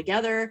missing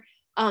altogether.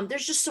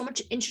 There's just so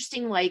much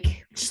interesting,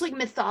 like, just like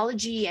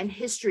mythology and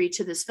history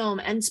to this film,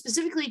 and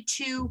specifically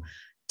to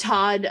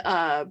Todd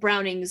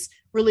Browning's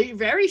really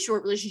very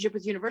short relationship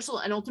with Universal,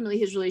 and ultimately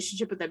his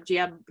relationship with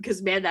MGM,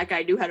 because man, that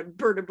guy knew how to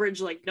burn a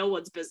bridge like no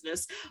one's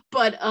business.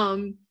 But I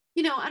don't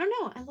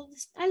know. I love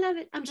this. I love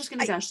it. I'm just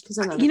gonna gush because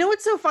I love it. You know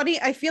what's so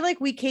funny? I feel like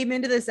we came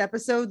into this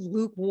episode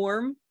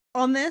lukewarm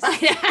on this,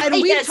 and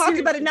we've Yes, talked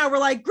about it now. We're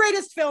like,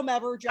 greatest film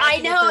ever. I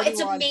know, it's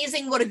 31.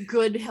 amazing what a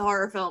good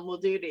horror film will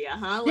do to you,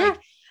 huh? Like,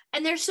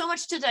 and there's so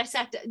much to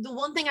dissect. The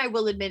one thing I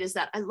will admit is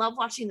that I love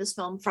watching this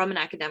film from an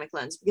academic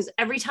lens, because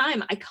every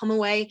time I come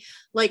away,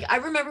 like, I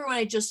remember when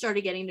I just started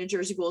getting to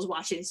Jersey Ghouls,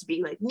 watching this to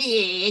be like,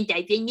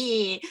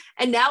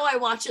 and now I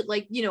watch it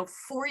like,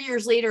 4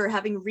 years later,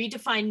 having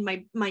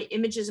redefined my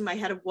images in my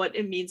head of what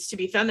it means to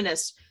be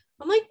feminist.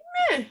 I'm like,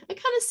 I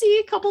kind of see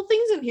a couple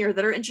things in here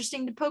that are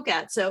interesting to poke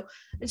at. So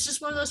it's just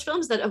one of those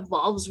films that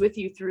evolves with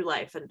you through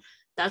life. And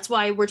that's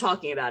why we're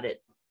talking about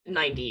it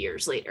 90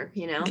 years later,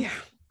 Yeah.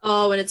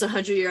 Oh, when it's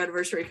 100-year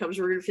anniversary comes,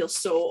 we're gonna feel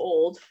so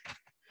old.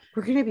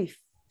 We're gonna be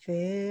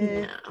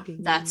 50. No,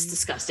 that's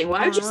disgusting.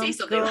 Why would you say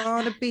something? We're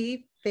gonna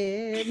be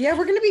 50. Yeah,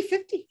 we're gonna be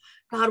 50.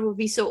 God, we'll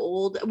be so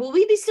old. Will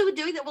we be still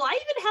doing that? Will I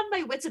even have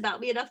my wits about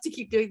me enough to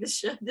keep doing this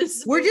shit?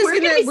 We're just gonna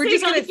be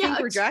sitting on the think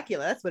we're couch.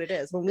 Dracula. That's what it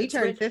is. When we That's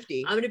turn right.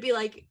 50. I'm gonna be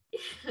like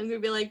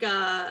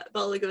Bela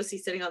Lugosi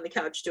sitting on the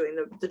couch doing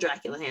the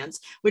Dracula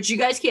hands, which you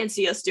guys can't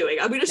see us doing.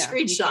 I'm gonna No,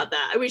 you screenshot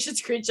that. We should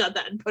screenshot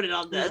that and put it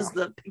on as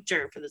the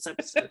picture for this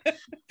episode.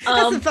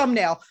 That's the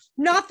thumbnail,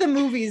 not the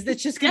movies.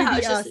 That's just gonna Yeah, be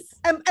it's us. just-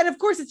 And of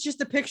course, it's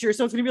just a picture,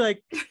 so it's gonna be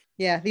like,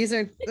 yeah, these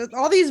are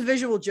all these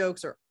visual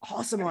jokes are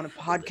awesome on a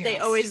podcast. They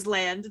always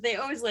land. They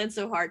always land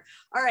so hard.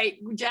 All right,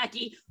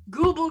 Jackie,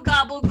 gooble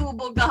gobble,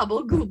 gooble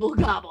gobble, gooble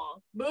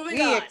gobble. Moving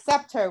we on.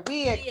 accept her.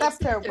 We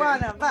accept her.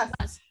 One of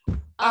us.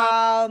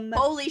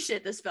 Holy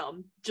shit, this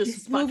film just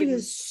This fucking movie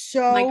is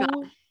my so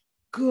God.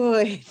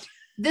 good.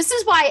 This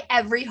is why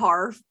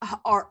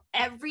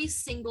every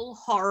single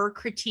horror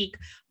critique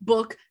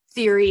book,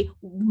 theory,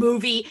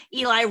 movie,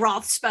 Eli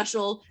Roth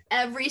special,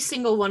 every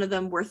single one of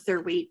them worth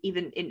their weight,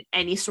 even in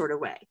any sort of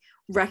way.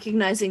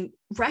 Recognizes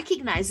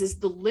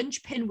the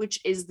linchpin, which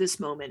is this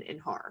moment in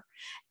horror.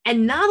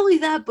 And not only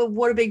that, but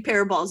what a big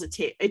pair of balls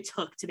it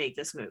took to make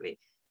this movie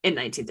in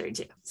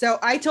 1932. So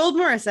I told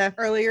Marissa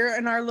earlier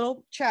in our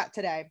little chat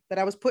today that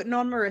I was putting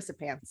on Marissa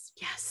pants.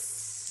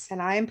 Yes.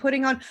 And I am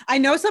putting on, I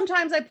know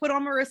sometimes I put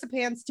on Marissa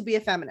pants to be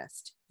a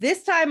feminist.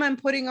 This time I'm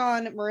putting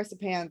on Marissa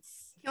pants.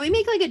 Can we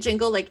make like a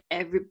jingle, like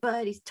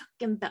everybody's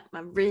talking about my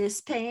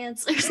wrist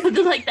pants or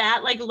something like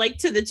that, like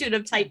to the tune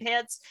of tight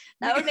pants?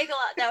 That would make a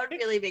lot. That would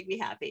really make me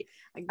happy.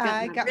 I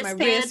got my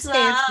wrist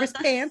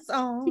pants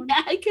on.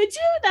 Yeah, could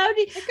you? That would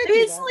be. I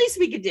mean, it's the least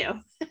we could do.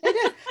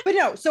 But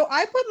no, so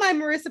I put my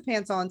Marissa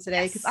pants on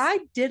today because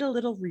I did a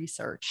little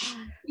research.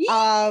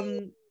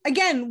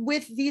 Again,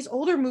 with these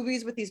older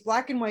movies, with these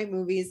black and white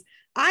movies,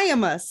 I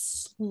am a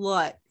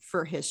slut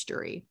for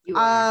history. You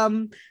are.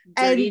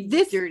 Dirty, and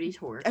this dirty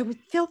whore. I was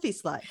filthy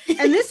slut.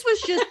 And this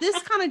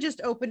kind of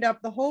just opened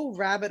up the whole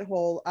rabbit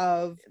hole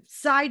of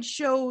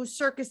sideshow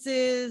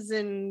circuses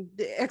and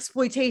the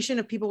exploitation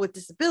of people with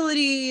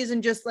disabilities,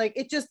 and just like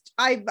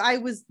I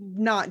was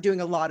not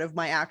doing a lot of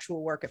my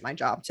actual work at my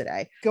job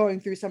today, going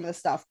through some of the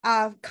stuff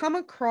I've come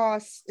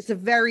across. It's a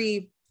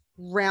very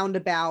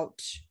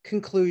roundabout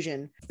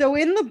conclusion. So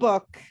in the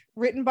book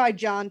written by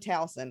John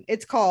Towson,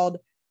 it's called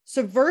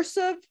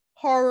Subversive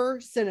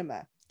Horror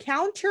Cinema,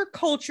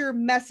 counterculture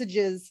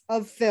messages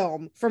of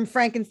film from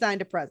Frankenstein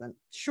to present.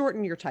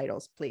 Shorten your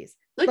titles, please.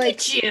 Look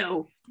at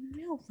you. I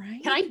know,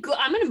 right? Can I go?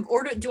 I'm gonna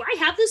order. Do I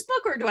have this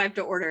book or do I have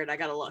to order it? I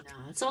gotta look.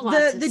 No, it's a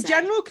lot. The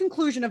general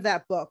conclusion of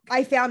that book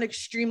I found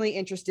extremely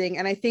interesting,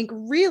 and I think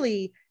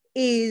really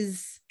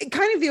is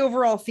kind of the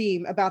overall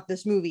theme about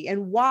this movie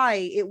and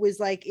why it was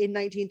like in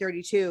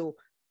 1932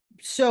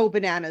 so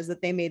bananas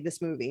that they made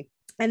this movie.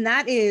 And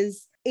that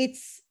is,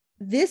 it's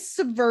this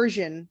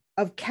subversion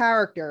of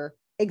character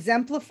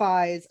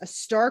exemplifies a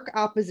stark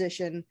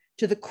opposition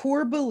to the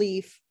core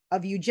belief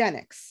of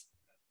eugenics,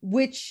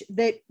 which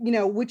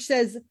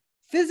says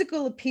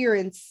physical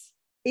appearance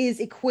is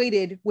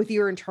equated with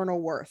your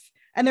internal worth.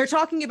 And they're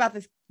talking about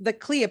the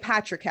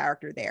Cleopatra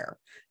character there,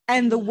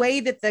 and the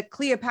way that the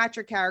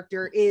Cleopatra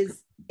character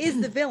is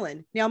the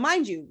villain. Now,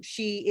 mind you,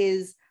 she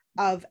is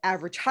of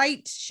average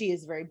height. She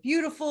is very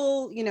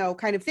beautiful,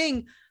 kind of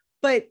thing.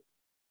 But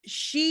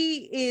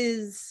she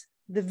is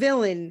the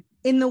villain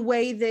in the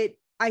way that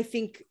I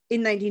think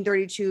in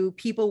 1932,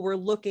 people were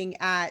looking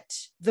at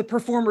the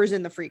performers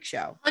in the freak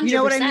show. You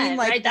know what I mean?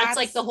 Like, right? That's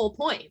like the whole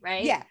point,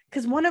 right? Yeah.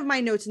 Because one of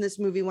my notes in this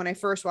movie when I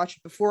first watched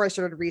it before I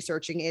started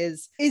researching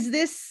is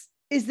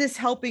this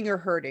helping or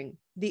hurting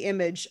the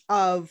image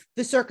of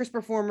the circus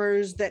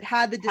performers that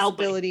had the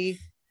disability?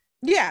 Helping.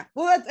 Yeah.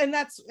 Well,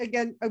 that's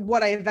again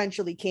what I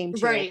eventually came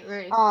to. Right.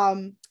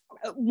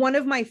 One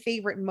of my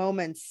favorite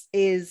moments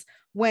is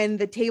when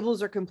the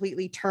tables are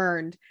completely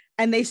turned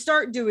and they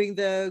start doing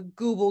the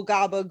gooble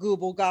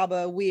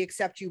gabba, we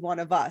accept you, one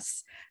of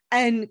us.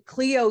 And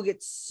Cleo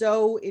gets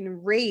so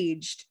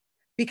enraged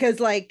because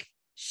like,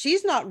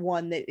 she's not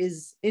one that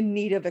is in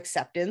need of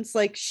acceptance.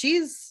 Like,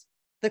 she's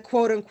the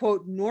quote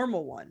unquote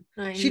normal one.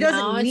 She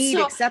doesn't need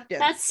acceptance.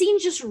 That scene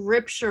just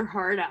rips your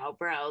heart out,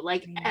 bro.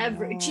 Like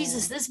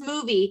Jesus, this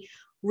movie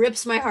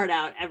rips my heart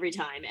out every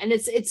time. And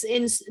it's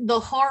in the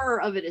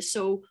horror of it is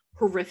so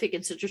horrific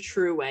in such a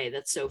true way.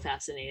 That's so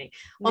fascinating.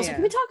 Also,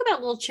 can we talk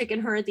about little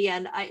chicken her at the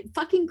end? I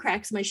fucking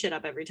cracks my shit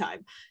up every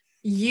time.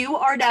 You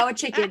are now a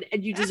chicken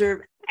and you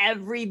deserve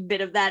every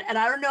bit of that. And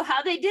I don't know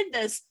how they did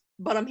this,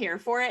 but I'm here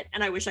for it.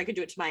 And I wish I could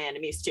do it to my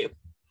enemies too.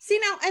 See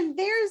now, and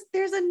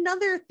there's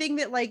another thing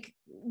that like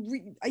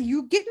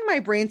you get in my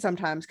brain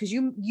sometimes because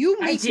you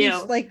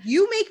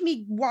make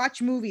me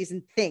watch movies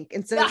and think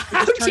instead of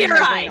just turning my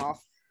brain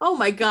off. Oh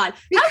my god!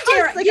 Because, how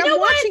dare like, I'm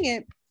watching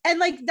it and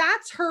like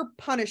that's her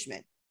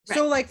punishment. Right.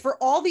 So like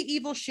for all the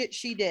evil shit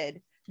she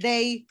did,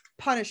 they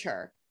punish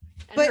her.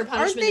 And but her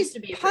aren't they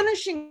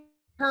punishing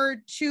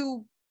her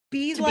to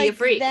be like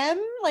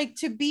them, like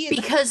to be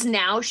because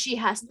now she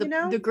has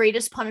the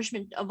greatest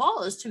punishment of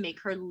all is to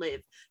make her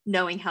live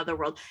knowing how the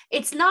world.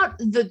 It's not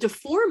the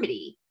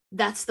deformity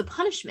that's the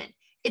punishment.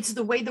 It's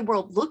the way the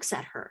world looks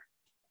at her.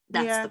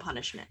 That's the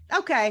punishment.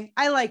 Okay,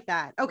 I like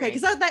that. Okay,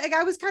 because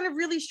I was kind of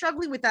really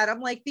struggling with that. I'm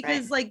like,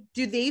 because like,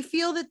 do they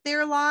feel that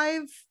their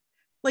life,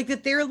 like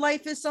that their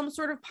life is some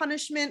sort of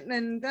punishment?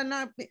 And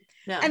not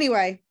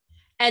anyway.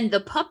 And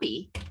the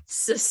puppy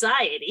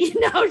society.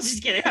 No, I'm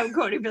just kidding. I'm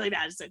quoting Billy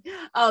Madison.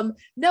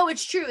 No,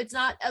 it's true. It's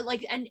not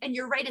like, and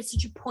you're right. It's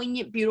such a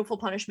poignant, beautiful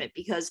punishment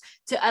because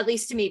at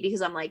least to me,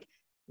 because I'm like,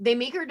 they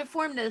make her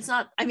deformed and it's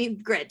not, I mean,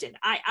 granted,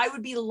 I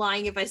would be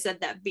lying if I said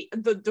that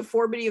the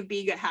deformity of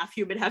being a half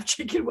human, half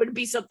chicken would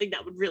be something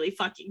that would really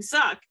fucking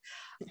suck.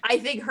 I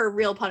think her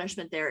real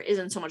punishment there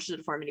isn't so much the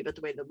deformity, but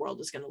the way the world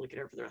is going to look at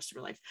her for the rest of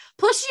her life.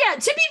 Plus, yeah,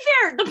 to be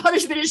fair, the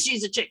punishment is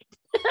she's a chicken.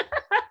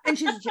 And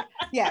she's a chicken.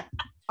 Yeah.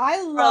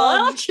 I love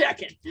a little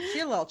chicken.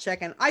 She's a little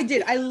chicken.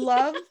 I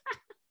love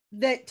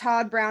that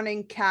Todd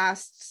Browning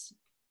casts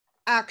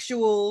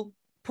actual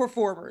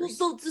performers.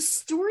 Well, the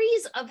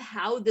stories of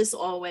how this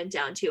all went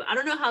down too. I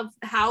don't know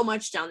how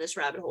much down this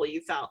rabbit hole you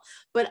fell,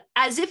 but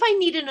as if I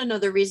needed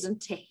another reason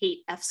to hate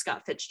F.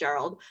 Scott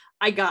Fitzgerald,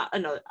 I got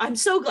another. I'm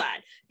so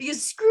glad,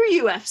 because screw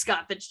you, F.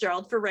 Scott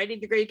Fitzgerald, for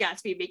writing The Great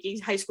Gatsby, making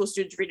high school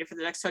students read it for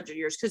the next 100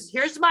 years. Because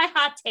here's my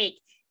hot take.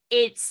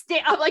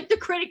 I'm like the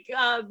critic,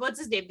 what's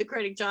his name? The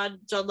critic, John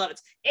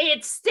Lovitz.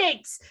 It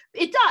stinks.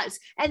 It does.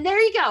 And there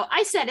you go.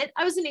 I said it.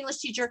 I was an English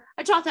teacher.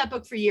 I taught that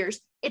book for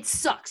years. It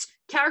sucks.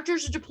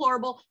 Characters are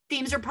deplorable.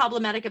 Themes are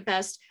problematic at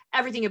best.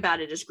 Everything about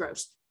it is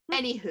gross.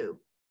 Anywho,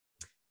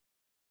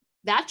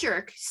 that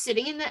jerk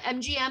sitting in the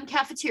MGM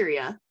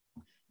cafeteria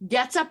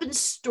gets up and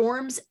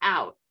storms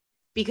out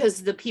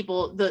because the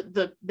people,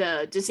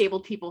 the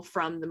disabled people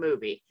from the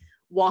movie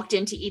walked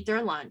in to eat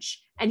their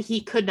lunch and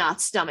he could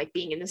not stomach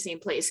being in the same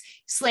place,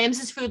 slams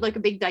his food like a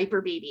big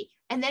diaper baby,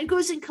 and then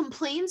goes and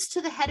complains to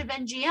the head of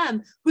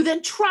MGM, who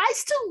then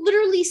tries to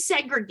literally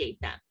segregate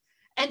them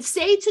and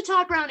say to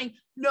Todd Browning,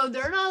 no,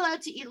 they're not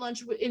allowed to eat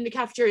lunch in the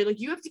cafeteria. Like,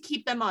 you have to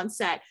keep them on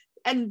set.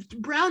 And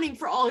Browning,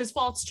 for all his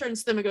faults, turns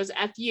to them and goes,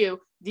 F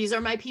you, these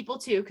are my people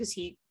too. Because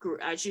he grew,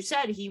 as you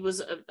said, he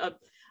was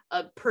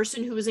a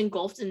person who was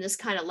engulfed in this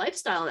kind of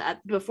lifestyle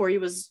before he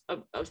was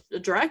a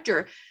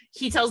director.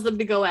 He tells them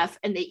to go F,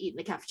 and they eat in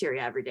the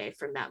cafeteria every day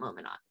from that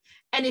moment on.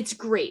 And it's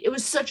great. It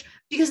was such,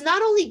 because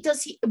not only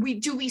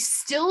do we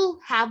still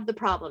have the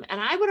problem,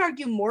 and I would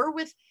argue more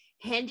with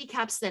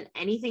handicaps than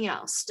anything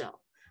else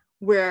still,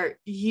 where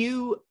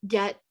you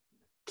get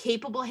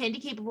handy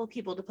capable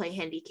people to play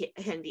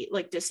handy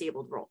like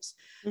disabled roles.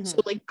 So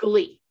like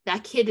Glee,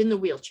 that kid in the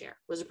wheelchair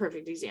was a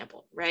perfect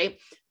example, right?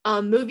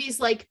 Movies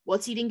like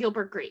What's Eating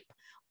Gilbert Grape,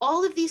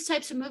 all of these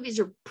types of movies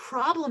are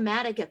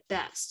problematic at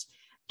best,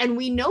 and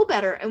we know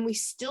better, and we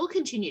still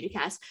continue to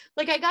cast.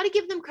 Like, I got to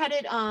give them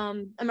credit.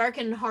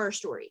 American Horror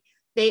Story,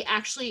 they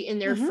actually, in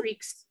their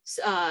Freaks,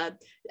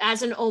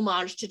 as an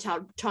homage to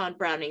Todd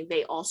Browning,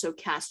 they also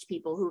cast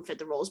people who fit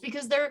the roles,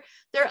 because they're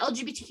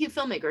LGBTQ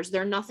filmmakers.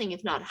 They're nothing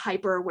if not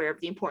hyper aware of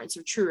the importance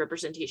of true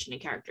representation in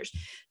characters.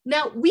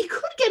 Now, we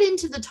could get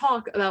into the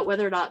talk about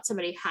whether or not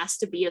somebody has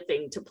to be a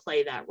thing to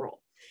play that role,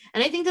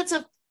 and I think that's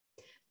a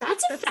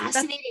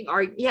fascinating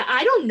argument. Yeah,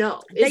 I don't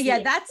know.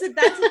 That's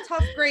a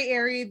tough gray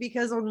area,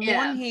 because on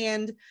one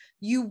hand,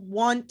 you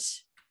want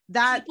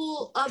that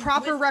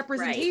proper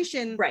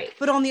representation, right?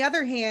 But on the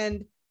other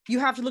hand, you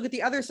have to look at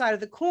the other side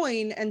of the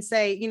coin and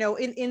say, you know,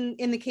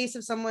 in the case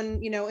of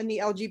someone, you know, in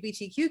the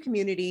LGBTQ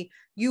community,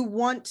 you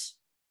want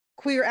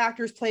queer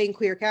actors playing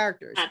queer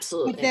characters.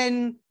 Absolutely. But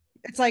then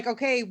it's like,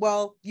 okay,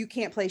 well, you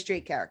can't play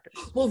straight characters.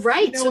 Well,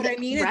 right. You know what I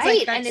mean? Right.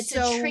 It's like, and it's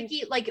a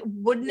tricky, like,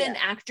 wouldn't an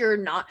actor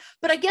not?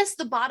 But I guess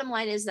the bottom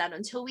line is that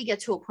until we get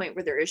to a point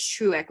where there is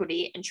true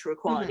equity and true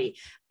equality,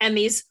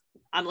 Emmys,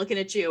 I'm looking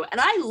at you, and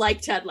I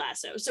like Ted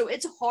Lasso, so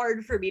it's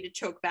hard for me to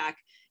choke back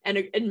and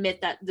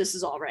admit that this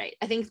is all right.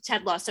 I think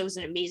Ted Lasso is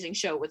an amazing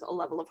show with a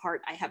level of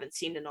heart I haven't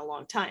seen in a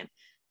long time.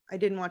 I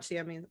didn't watch the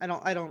Emmys. I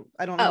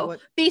don't know what.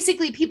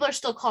 Basically, people are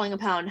still calling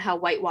upon how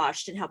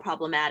whitewashed and how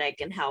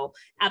problematic and how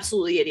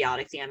absolutely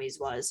idiotic the Emmys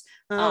was.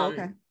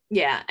 Okay.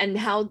 Yeah, and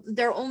how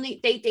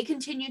they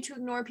continue to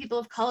ignore people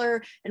of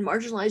color and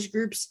marginalized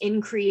groups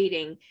in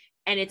creating,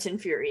 and it's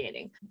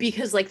infuriating,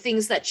 because like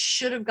things that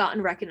should have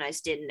gotten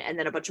recognized didn't, and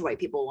then a bunch of white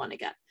people want to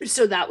get.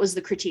 So that was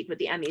the critique with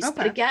the Emmys. Okay.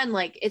 But again,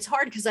 like, it's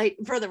hard because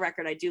for the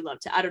record, I do love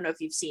I don't know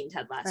if you've seen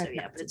Ted Lasso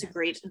yet, but it's a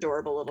great,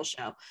 adorable little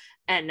show.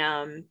 And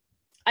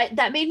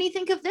that made me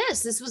think of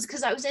this. This was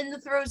because I was in the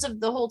throes of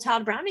the whole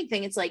Todd Browning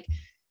thing. It's like,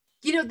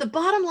 you know, the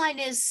bottom line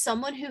is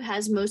someone who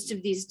has most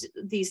of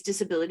these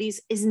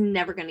disabilities is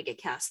never going to get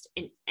cast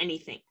in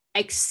anything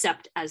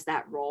except as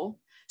that role.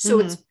 So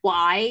it's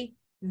why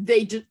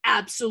they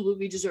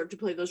absolutely deserve to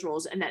play those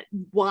roles, and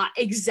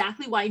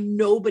exactly why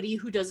nobody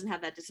who doesn't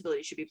have that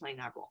disability should be playing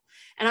that role.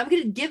 And I'm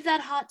going to give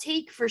that hot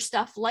take for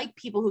stuff like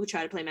people who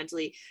try to play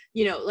mentally,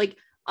 you know, like,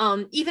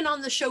 even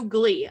on the show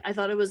Glee, I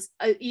thought it was,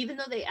 even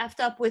though they effed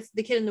up with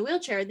the kid in the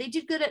wheelchair, they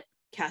did good at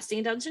casting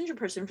a Down syndrome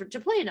person to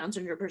play a Down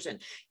syndrome person,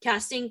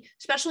 casting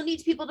special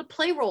needs people to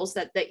play roles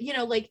that you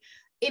know, like,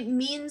 it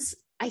means,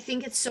 I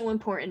think it's so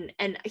important.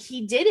 And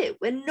he did it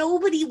when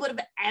nobody would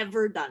have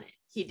ever done it.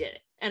 He did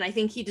it. And I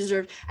think he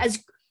deserved,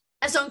 as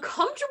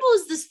uncomfortable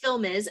as this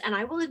film is, and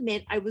I will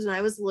admit, when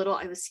I was little,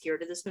 I was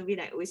scared of this movie,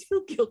 and I always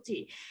feel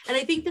guilty. And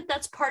I think that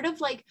that's part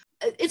of, like,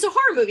 it's a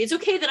horror movie. It's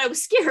okay that I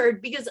was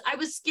scared, because I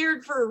was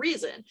scared for a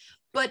reason.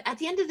 But at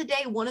the end of the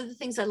day, one of the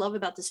things I love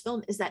about this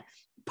film is that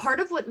part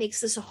of what makes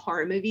this a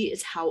horror movie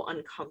is how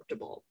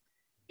uncomfortable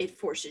it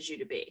forces you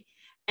to be.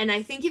 And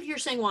I think if you're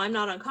saying, well, I'm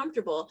not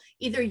uncomfortable,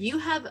 either you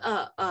have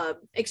a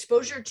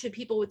exposure to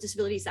people with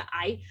disabilities that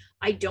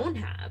I don't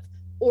have,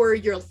 or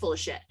you're full of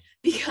shit.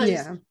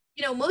 Because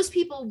you know, most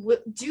people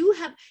do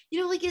have,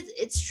 you know, like,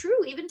 it's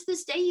true. Even to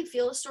this day, you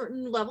feel a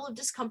certain level of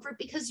discomfort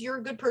because you're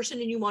a good person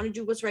and you want to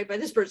do what's right by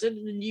this person,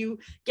 and you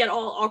get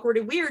all awkward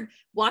and weird.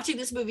 Watching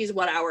this movie is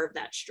 1 hour of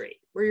that straight,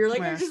 where you're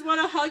like, I just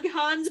want to hug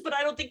Hans, but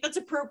I don't think that's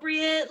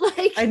appropriate.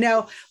 Like, I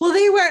know. Well,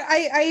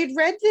 I had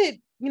read that,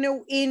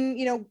 in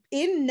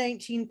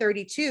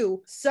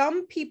 1932,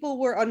 some people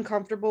were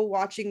uncomfortable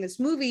watching this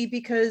movie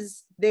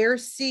because they're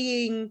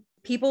seeing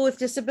people with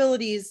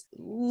disabilities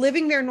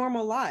living their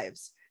normal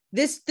lives.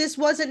 This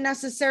wasn't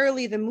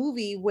necessarily the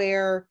movie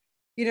where,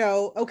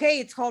 okay,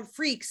 it's called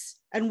Freaks,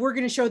 and we're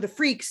going to show the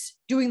freaks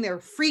doing their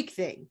freak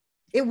thing.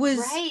 It was,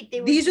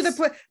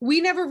 we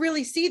never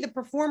really see the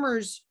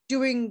performers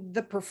doing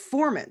the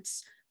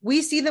performance.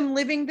 We see them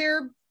living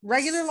their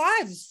regular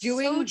lives,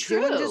 doing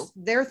just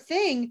their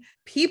thing.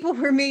 People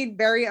were made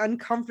very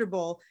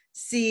uncomfortable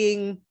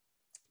seeing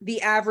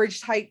the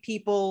average type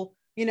people,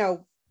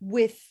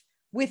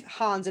 with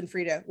Hans and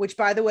Frida, which,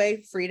 by the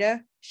way,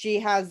 Frida, she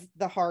has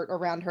the heart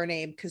around her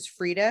name, because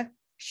Frida,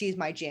 she's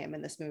my jam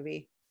in this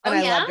movie. And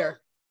I loved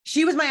her.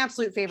 She was my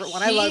absolute favorite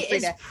one. I love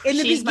Frida. In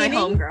the beginning, my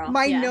homegirl.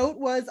 My note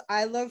was,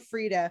 I love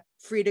Frida.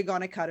 Frida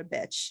gonna cut a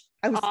bitch.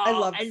 I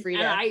loved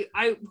Frida. And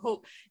I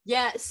hope,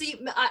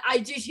 see, I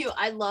do too.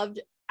 I loved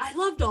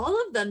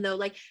all of them though.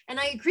 Like, and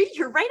I agree,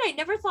 you're right. I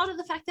never thought of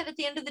the fact that at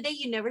the end of the day,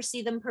 you never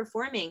see them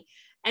performing.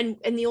 And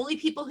the only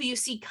people who you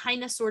see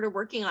kind of sort of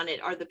working on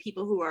it are the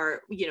people who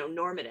are,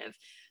 normative.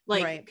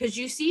 Like, because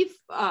you see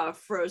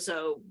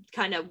Frozzo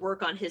kind of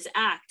work on his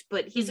act,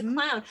 but he's a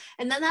clown.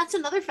 And then that's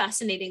another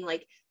fascinating,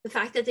 like, the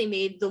fact that they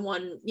made the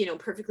one,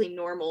 perfectly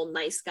normal,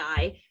 nice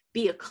guy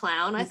be a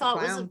clown. I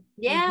thought was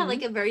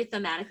like a very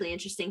thematically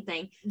interesting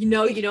thing. You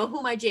know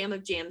who my jam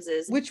of jams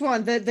is. Which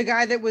one? The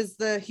guy that was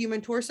the human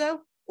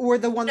torso? or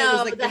the one that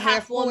was like the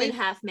half woman, boy?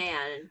 half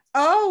man.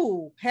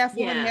 Oh, half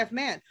woman, Yeah. half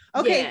man.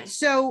 Okay, Yeah.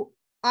 so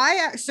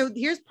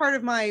here's part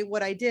of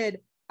what I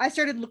did. I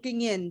started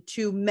looking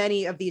into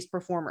many of these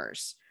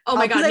performers. Oh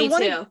my God, me too.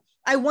 too.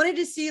 I wanted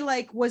to see,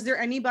 like, was there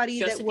anybody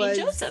Josephine that was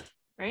Joseph,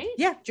 right?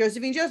 Yeah,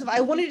 Josephine Joseph. I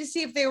wanted to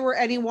see if there were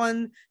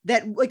anyone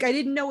that, like, I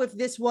didn't know if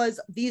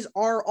these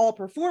are all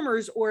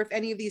performers or if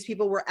any of these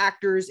people were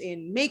actors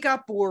in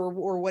makeup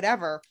or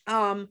whatever.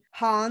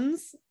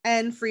 Hans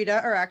and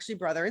Frida are actually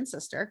brother and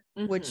sister,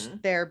 which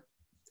they're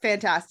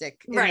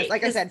fantastic. Right.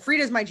 Like I said,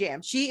 Frida's my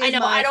jam. She is I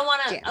know. I don't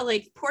want jam. to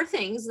like poor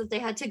things that they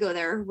had to go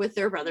there with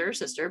their brother or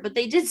sister, but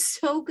they did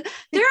so good.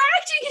 Their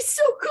acting is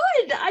so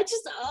good. I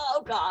just,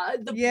 oh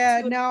God.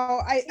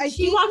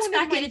 She walks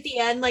back in at the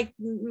end, like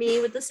me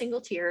with a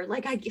single tear.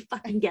 Like it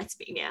fucking gets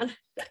me, man.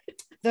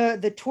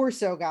 The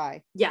torso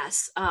guy.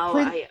 Yes.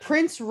 Oh,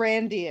 Prince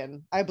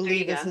Randian, I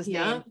believe is his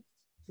name.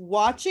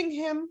 Watching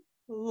him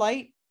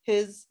light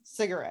his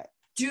cigarette.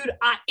 Dude,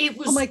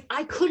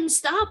 I couldn't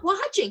stop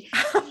watching.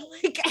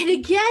 And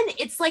again,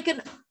 it's like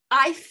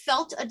I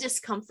felt a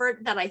discomfort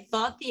that I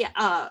thought the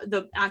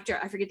actor,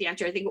 I forget the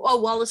actor, I think,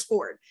 Wallace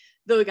Ford,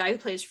 the guy who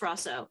plays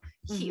Frosso,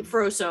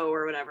 Froso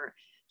or whatever.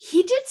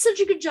 He did such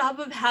a good job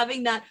of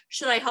having that,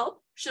 should I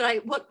help?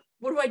 What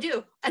do I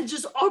do? And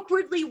just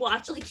awkwardly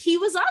watch, like he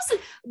was awesome.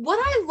 What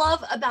I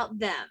love about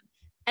them,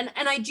 and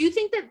I do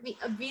think that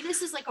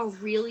Venus is like a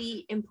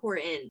really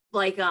important,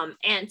 like,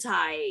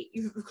 anti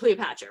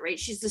Cleopatra, right?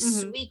 She's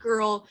this sweet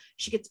girl.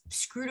 She gets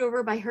screwed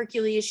over by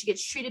Hercules. She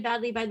gets treated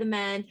badly by the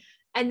men.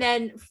 And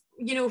then,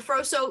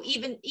 Froso,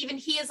 even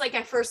he is like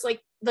at first,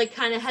 like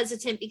kind of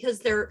hesitant because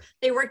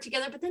they work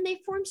together, but then they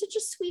form such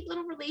a sweet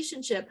little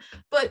relationship.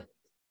 But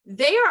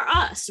they are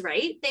us,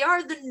 right? They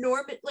are the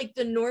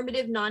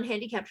normative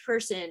non-handicapped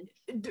person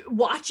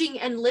watching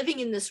and living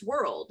in this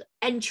world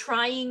and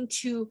trying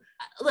to,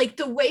 like,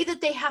 the way that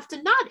they have to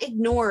not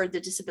ignore the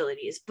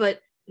disabilities, but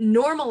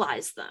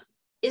normalize them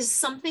is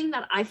something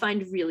that I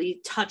find really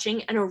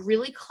touching and a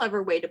really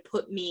clever way to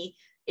put me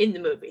in the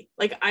movie.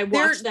 Like I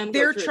watched them.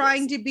 They're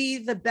trying to be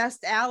the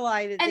best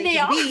ally that they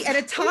can be at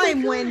a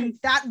time when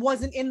that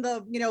wasn't in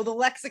the the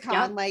lexicon.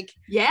 Yep. Like,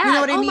 yeah, you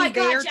know what I mean? My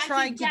God, they're Jackie,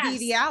 trying to be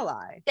the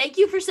ally. Thank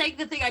you for saying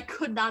the thing I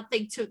could not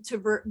think to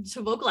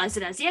vocalize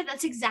it as. Yeah,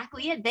 that's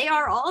exactly it. They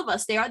are all of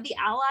us. They are the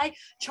ally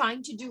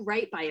trying to do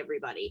right by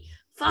everybody.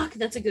 Fuck,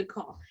 that's a good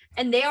call.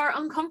 And they are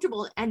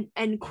uncomfortable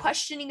and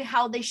questioning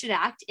how they should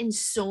act in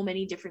so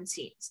many different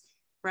scenes.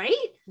 Right?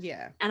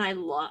 Yeah. And I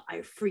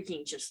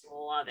freaking just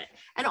love it.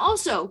 And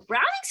also,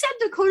 Browning said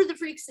the Code of the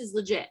Freaks is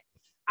legit.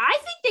 I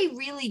think they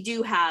really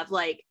do have,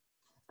 like,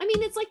 I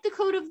mean, it's like the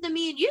code of the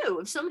me and you.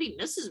 If somebody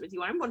messes with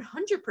you, I'm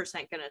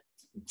 100% gonna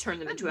turn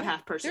them into a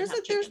half person.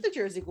 There's the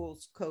Jersey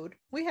Ghouls code.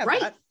 We have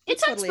right. That.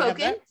 It's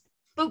unspoken,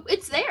 but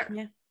it's there.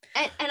 Yeah.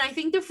 And I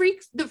think the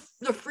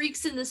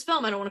freaks in this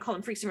film, I don't want to call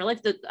them freaks in real life.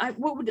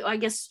 I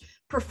guess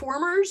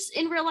performers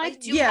in real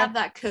life do have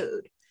that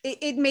code.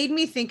 It made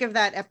me think of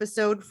that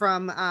episode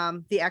from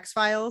the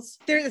X-Files.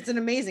 It's an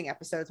amazing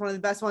episode. It's one of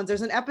the best ones.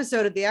 There's an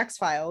episode of the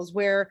X-Files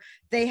where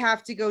they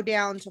have to go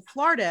down to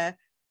Florida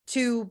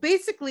to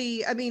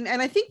basically, I mean,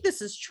 and I think this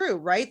is true,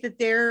 right? That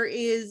there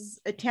is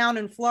a town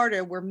in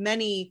Florida where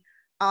many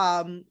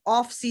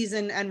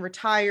off-season and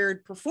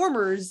retired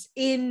performers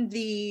in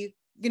the,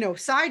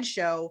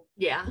 sideshow.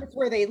 Yeah. That's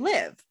where they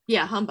live.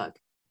 Yeah. Humbug.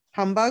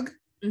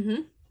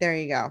 Mm-hmm. There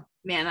you go.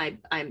 Man,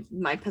 I'm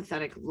my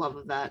pathetic love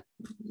of that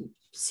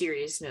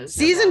series knows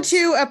season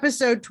 2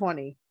 episode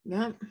 20.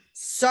 Yeah,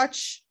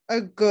 such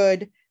a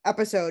good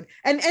episode.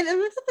 And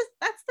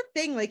that's the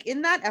thing, like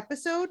in that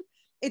episode,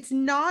 it's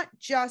not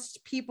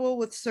just people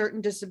with certain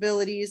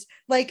disabilities,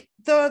 like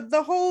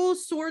the whole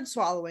sword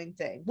swallowing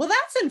thing. Well,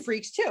 that's in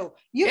Freaks too.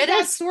 You've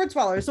got sword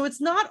swallowers, so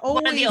it's not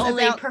always one of the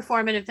only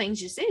performative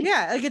things you see.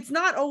 Yeah, like it's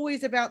not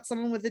always about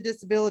someone with a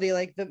disability,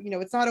 like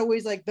it's not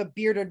always like the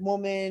bearded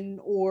woman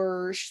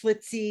or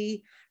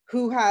Schlitzie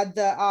who had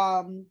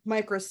the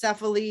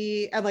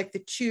microcephaly, and like the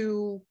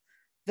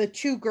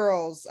two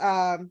girls,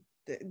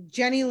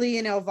 Jenny Lee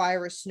and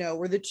Elvira Snow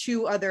were the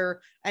two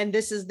other, and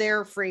this is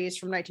their phrase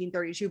from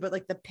 1932, but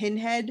like the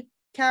pinhead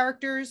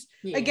characters.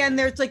 Yeah. Again,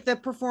 there's like the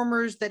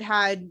performers that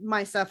had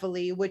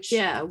mycephaly, which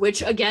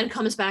again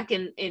comes back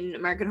in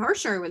American Horror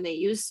Story when they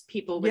use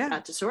people with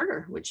that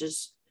disorder, which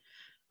is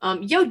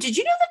did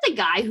you know that the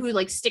guy who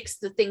like sticks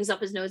the things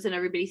up his nose and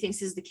everybody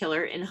thinks is the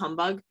killer in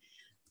Humbug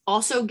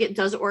also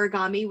does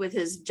origami with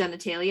his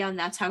genitalia, and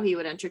that's how he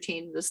would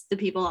entertain the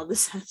people on the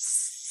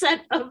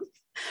set of.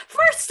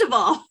 First of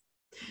all,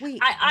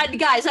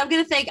 guys, I'm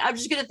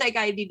just gonna thank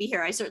IMDb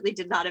here. I certainly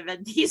did not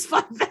invent these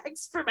fun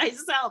facts for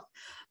myself,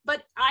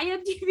 but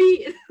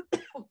IMDb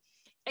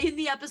in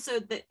the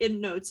episode that in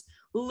notes,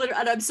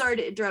 and I'm sorry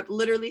to interrupt,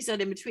 literally said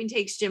in between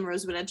takes, Jim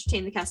Rose would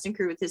entertain the cast and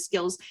crew with his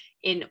skills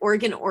in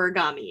organ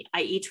origami,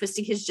 i.e.,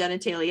 twisting his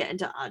genitalia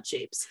into odd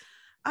shapes.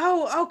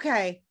 Oh,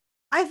 okay.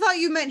 I thought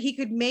you meant he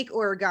could make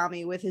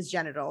origami with his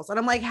genitals. And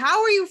I'm like,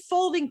 how are you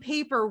folding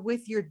paper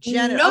with your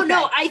genitals?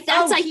 No, I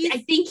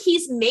think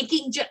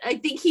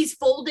he's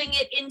folding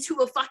it into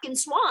a fucking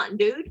swan,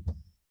 dude.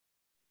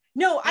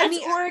 No, I That's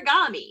mean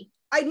origami.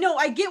 I know,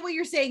 I get what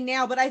you're saying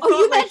now, but I Oh,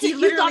 you thought like meant he it-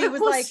 you thought literally it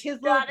was was- like his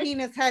got little it.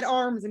 penis had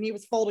arms and he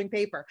was folding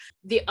paper.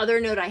 The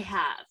other note I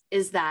have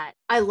is that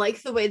I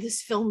like the way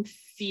this film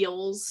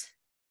feels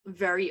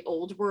very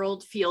old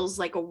world, feels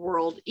like a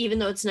world, even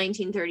though it's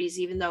 1930s,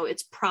 even though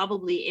it's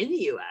probably in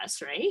the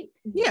US, right?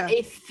 Yeah.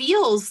 It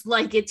feels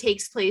like it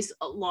takes place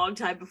a long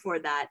time before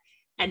that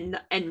and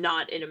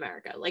not in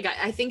America. Like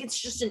I think it's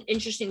just an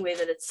interesting way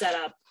that it's set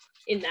up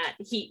in that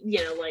he,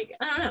 you know, like,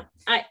 I don't know.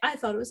 I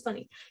thought it was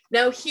funny.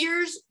 Now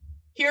here's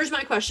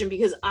my question,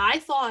 because I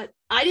thought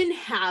I didn't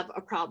have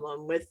a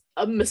problem with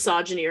a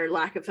misogyny or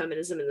lack of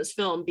feminism in this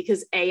film,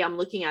 because A, I'm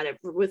looking at it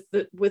with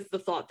the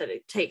thought that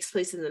it takes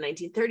place in the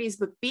 1930s,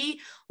 but B,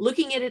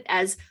 looking at it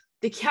as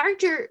the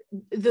character,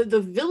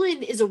 the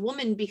villain is a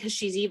woman because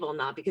she's evil,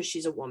 not because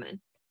she's a woman,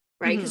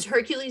 right? Because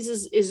Hercules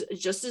is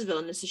just as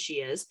villainous as she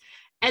is.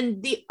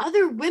 And the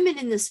other women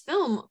in this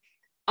film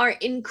are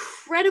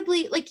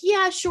incredibly, like,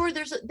 yeah, sure,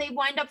 they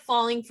wind up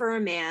falling for a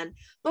man,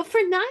 but for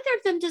neither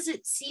of them does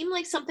it seem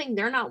like something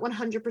they're not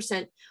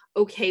 100%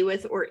 okay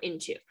with or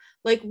into.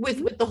 Like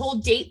with the whole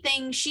date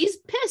thing, she's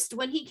pissed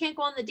when he can't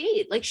go on the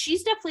date. Like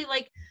she's definitely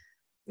like,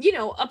 you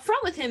know,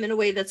 upfront with him in a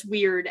way that's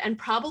weird and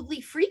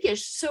probably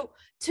freakish. So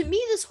to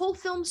me, this whole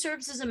film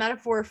serves as a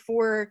metaphor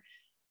for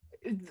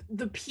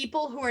the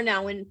people who are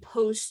now in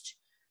post,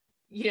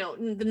 you know,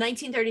 the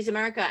 1930s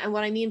America. And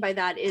what I mean by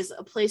that is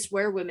a place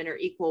where women are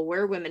equal,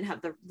 where women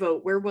have the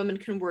vote, where women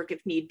can work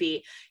if need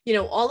be, you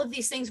know, all of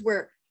these things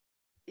where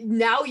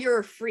now you're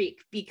a freak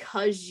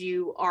because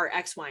you are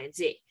X, Y, and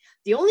Z.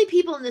 The only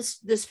people in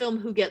this film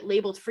who get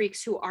labeled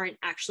freaks who aren't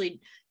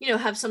actually, you know,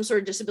 have some sort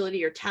of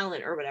disability or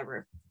talent or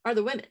whatever are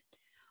the women.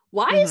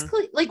 Why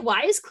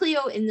is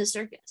Cleo in the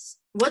circus?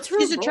 What's her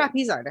She's a role?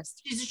 trapeze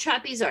artist. She's a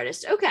trapeze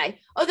artist. Okay.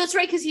 Oh, that's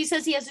right, because he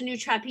says he has a new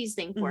trapeze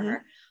thing for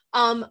her.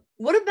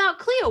 What about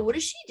Cleo? What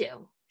does she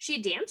do? She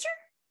a dancer?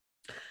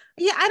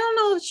 Yeah, I don't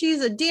know if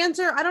she's a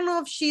dancer. I don't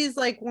know if she's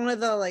like one of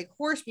the like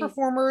horse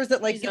performers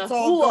that like gets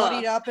all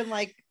bodied up and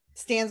like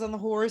stands on the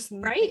horse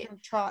and right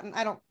trotting.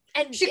 I don't.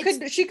 And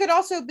she could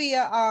also be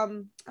a I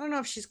don't know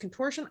if she's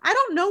contortion. I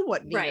don't know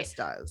what Venus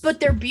does.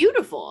 But they're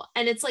beautiful.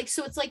 And it's like,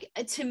 so it's like,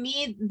 to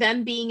me,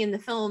 them being in the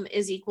film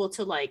is equal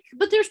to like,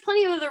 but there's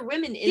plenty of other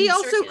women in she the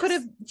also circus. could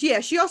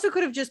have she also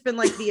could have just been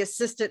like the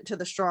assistant to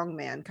the strong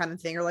man kind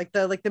of thing, or like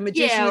the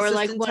magician or assistant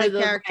like one type of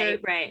the character.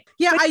 right.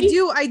 Yeah, But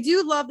I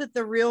do love that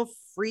the real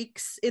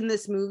freaks in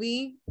this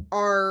movie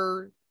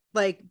are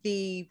like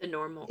the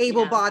normal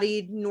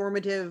able-bodied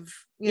normative,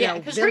 you know,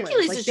 because villains.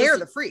 Hercules like is they're just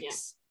the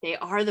freaks. They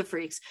are the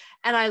freaks.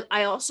 And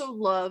I also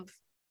love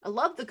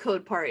the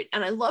code part,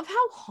 and I love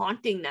how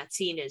haunting that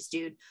scene is,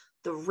 dude.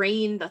 The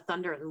rain, the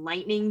thunder and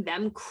lightning,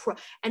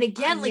 and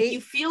again, like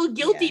you feel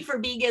guilty for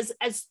being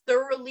as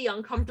thoroughly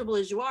uncomfortable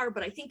as you are,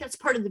 but I think that's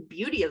part of the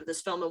beauty of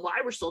this film and why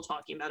we're still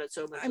talking about it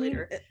so much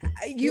later.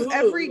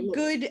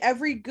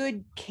 Every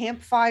good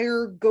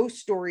campfire ghost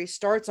story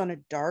starts on a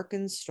dark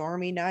and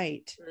stormy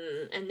night.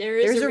 And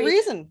there's a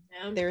reason.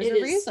 There's a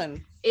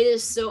reason. It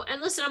is so, and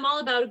listen, I'm all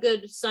about a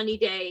good sunny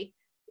day,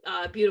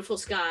 beautiful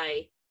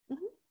sky,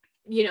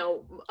 you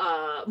know,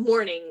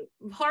 morning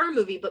horror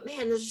movie, but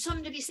man, there's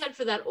something to be said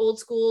for that old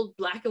school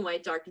black and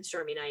white dark and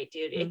stormy night,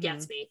 dude. It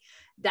gets me.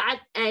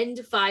 That end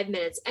 5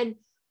 minutes, and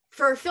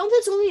for a film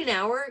that's only an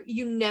hour,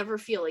 you never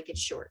feel like it's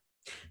short.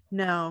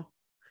 No,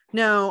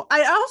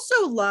 I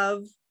also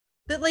love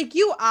that, like,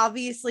 you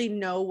obviously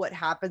know what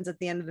happens at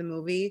the end of the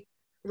movie,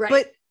 right?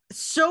 But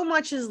so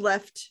much is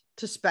left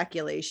to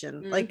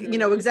speculation, like, you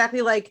know,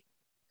 exactly like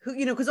who,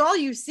 you know, because all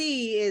you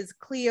see is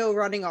Cleo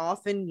running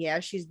off, and yeah,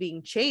 she's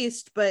being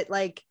chased, but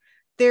like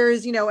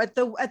there's, you know, at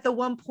the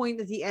one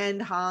point at the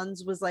end,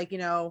 Hans was like, you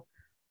know,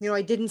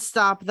 I didn't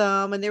stop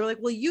them, and they were like,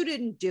 well, you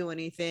didn't do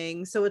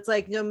anything, so it's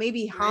like, you know,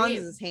 maybe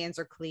Hans's hands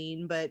are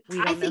clean, but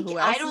we don't know who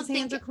else's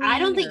hands are clean. I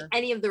don't think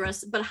any of the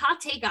rest, but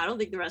hot take, I don't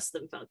think the rest of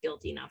them felt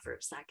guilty enough for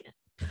a second.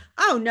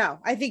 Oh no,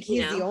 I think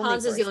he's the only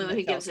Hans is the only one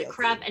who gives a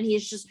crap, and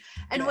he's just,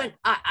 and when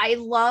I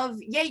love,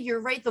 you're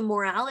right, the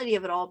morality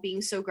of it all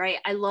being so great.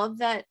 I love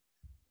that.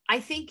 I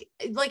think,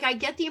 like, I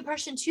get the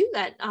impression too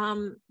that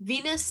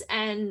Venus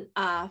and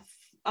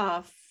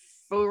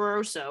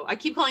Frozo, I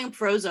keep calling him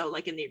Frozo,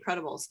 like in The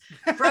Incredibles,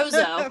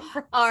 Frozo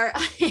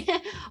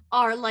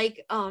are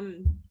like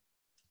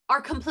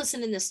are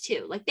complicit in this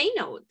too. Like they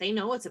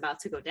know what's about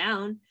to go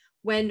down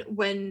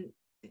when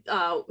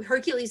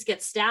Hercules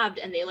gets stabbed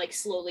and they like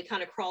slowly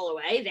kind of crawl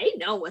away. They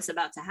know what's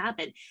about to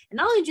happen, and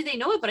not only do they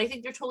know it, but I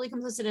think they're totally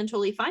complicit and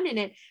totally fine in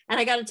it. And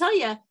I got to tell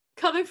you,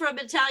 coming from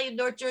an Italian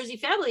North Jersey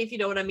family, if you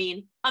know what I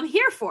mean, I'm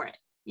here for it.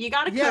 You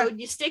got a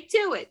code, you stick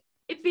to it.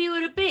 It be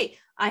what it be.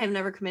 I have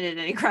never committed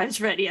any crimes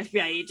for any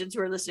FBI agents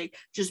who are listening.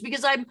 Just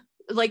because I'm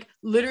like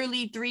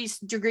literally 3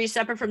 degrees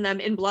separate from them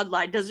in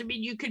bloodline doesn't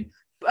mean you could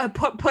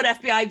put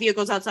FBI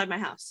vehicles outside my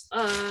house.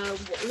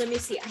 Let me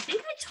see. I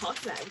think I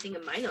talked about everything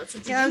in my notes. So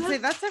yeah, I would say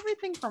that's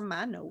everything from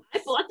my notes. I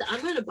bought that.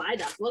 I'm gonna buy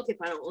that book if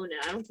I don't own it.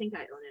 I don't think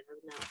I own it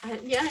now.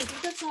 I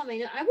think that's all my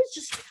notes.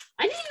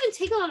 I didn't even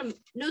take a lot of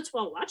notes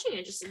while watching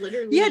it. Just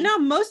literally. Yeah, no,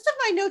 most of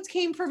my notes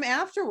came from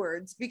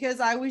afterwards because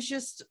I was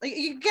just like,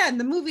 again,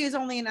 the movie is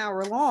only an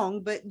hour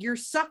long, but you're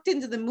sucked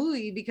into the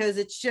movie because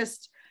it's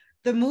just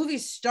the movie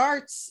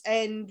starts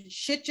and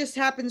shit just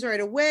happens right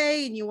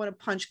away, and you want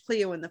to punch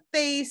Cleo in the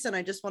face, and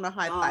I just want to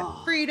high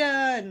five Frida,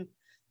 and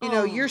you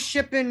know, you're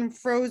shipping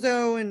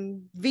Frozo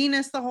and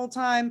Venus the whole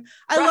time.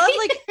 I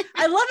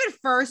love it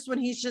first when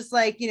he's just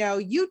like, you know,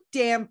 you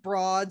damn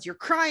broads, you're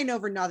crying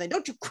over nothing.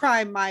 Don't you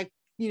cry my,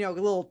 you know,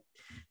 little,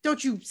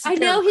 don't you I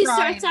know he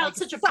starts out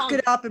such a suck punk.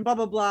 it up and blah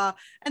blah blah.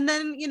 And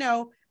then, you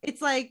know,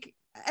 it's like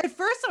at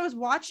first I was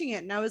watching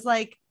it and I was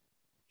like,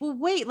 well,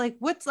 wait, like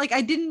what's like,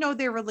 I didn't know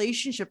their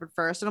relationship at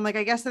first. And I'm like,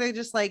 I guess they're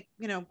just like,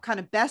 you know, kind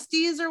of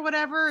besties or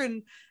whatever.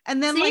 And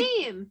then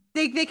Same.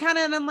 like they kind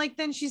of, and I'm like,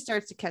 then she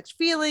starts to catch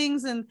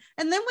feelings. And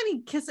then when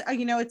he kisses,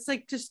 you know, it's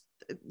like, just,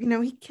 you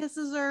know, he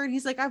kisses her and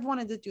he's like, I've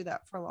wanted to do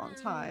that for a long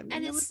time.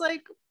 And it was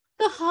like,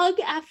 the hug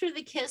after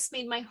the kiss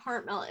made my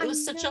heart melt. It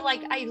was such a,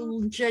 like, I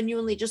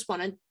genuinely just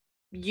wanted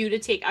you to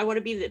take, I want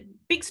to be the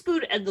big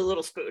spoon and the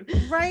little spoon.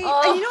 Right.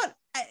 Oh. And you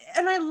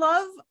know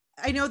what?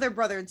 I know they're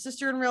brother and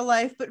sister in real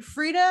life, but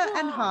Frida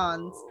and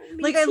Hans,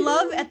 like, I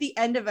love at the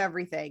end of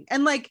everything.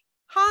 And like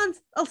Hans,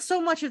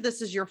 so much of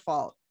this is your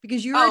fault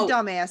because you're a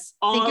dumbass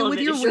thinking with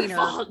your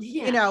wiener,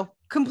 you know,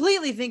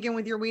 completely thinking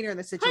with your wiener in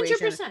the situation.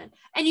 100%.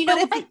 And you know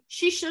what?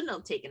 She shouldn't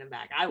have taken him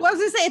back. I was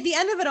gonna say at the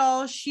end of it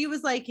all, she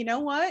was like, you know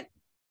what?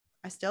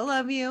 I still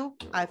love you.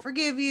 I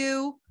forgive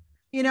you.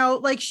 You know,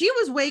 like she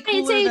was way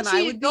cooler than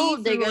I would be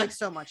through like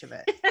so much of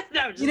it.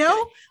 No, you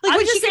know, like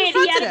I'm just saying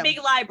he had a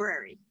big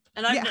library.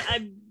 And I'm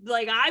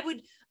like, I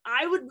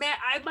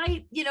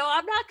might, you know,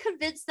 I'm not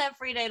convinced that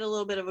Frida had a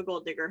little bit of a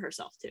gold digger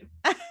herself too.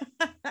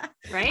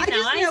 Right?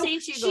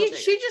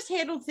 She just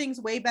handled things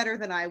way better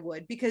than I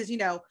would because, you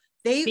know,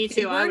 they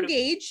were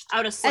engaged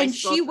and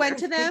she went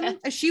to them.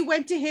 Yeah. She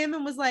went to him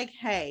and was like,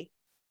 hey,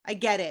 I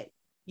get it.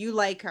 You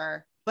like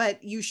her,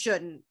 but you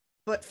shouldn't,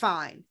 but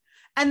fine.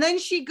 And then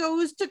she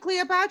goes to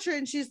Cleopatra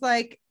and she's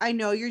like, I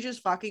know you're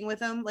just fucking with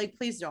him. Like,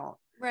 please don't.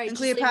 Right. And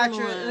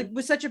Cleopatra like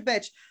was such a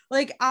bitch.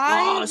 Like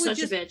I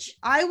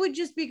would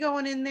just be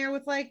going in there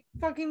with like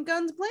fucking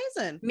guns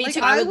blazing. Me like, too.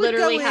 I would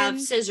literally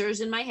have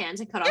scissors in my hands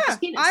and cut off his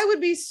penis. I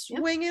would be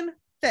swinging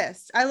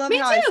fist. I love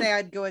how I say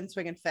I'd go and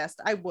swing and fist.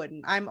 I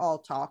wouldn't. I'm all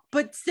talk,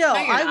 but still,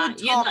 I would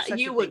talk.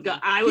 You would go.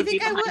 I would be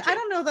behind you. I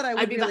don't know that I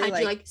would. I'd be behind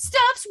you, like,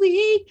 stop,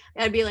 sweetie.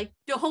 And I'd be like,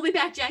 don't hold me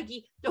back,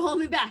 Jackie. Don't hold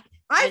me back.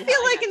 I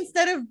feel like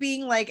instead of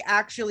being like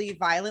actually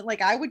violent,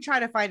 like I would try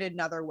to find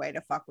another way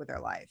to fuck with her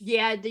life.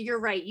 Yeah,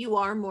 you're right. You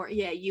are more.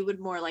 Yeah, you would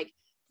more like.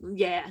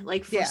 Yeah,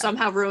 like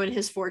somehow ruin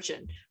his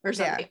fortune or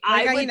something.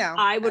 Yeah.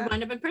 I would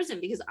wind up in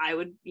prison because I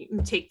would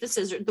take the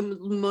scissor, the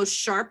most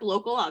sharp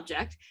local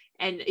object,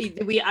 and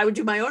I would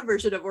do my own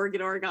version of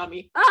organ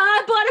origami.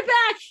 I bought it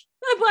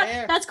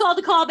back. That's called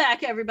the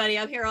callback. Everybody,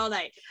 I'm here all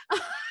night.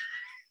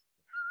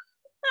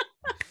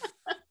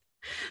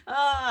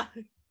 I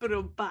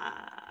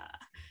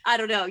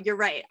don't know. You're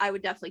right. I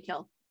would definitely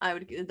kill.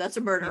 That's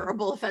a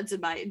murderable offense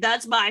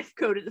that's my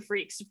code of the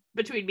freaks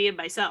between me and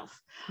myself.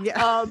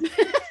 Yeah.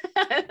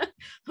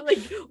 Like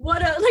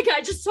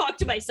I just talk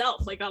to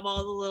myself. Like I'm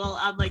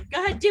like,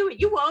 go ahead, do it.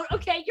 You won't.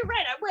 Okay, you're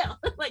right. I will.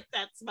 Like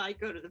that's my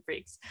code of the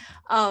freaks.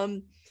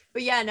 But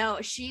yeah, no,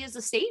 she is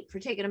a saint for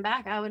taking him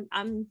back.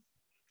 I'm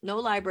no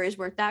library's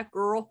worth that,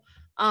 girl.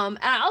 And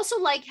I also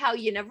like how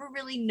you never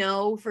really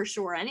know for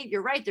sure. And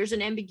you're right, there's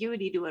an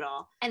ambiguity to it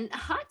all. And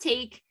hot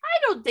take, I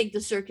don't think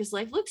the circus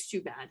life looks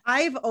too bad.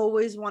 I've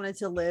always wanted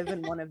to live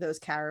in one of those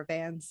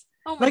caravans.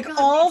 Oh my God,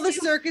 all the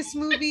circus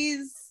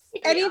movies.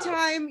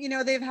 Anytime, you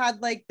know, they've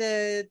had like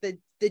the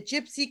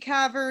gypsy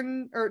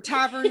cavern or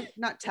tavern,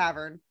 not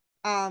tavern,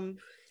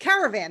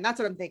 caravan. That's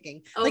what I'm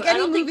thinking. Like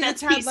any movie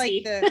that's had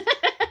like the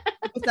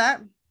what's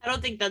that? I don't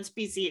think that's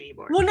PC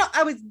anymore. Well, no,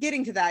 I was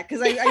getting to that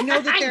because I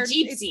know that they're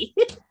gypsy.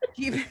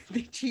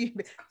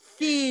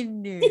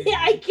 Thinner. Yeah,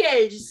 I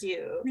guess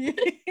you.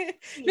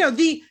 No,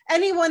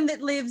 anyone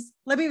that lives.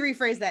 Let me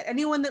rephrase that.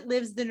 Anyone that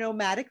lives the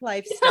nomadic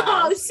lifestyle.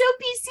 Oh, so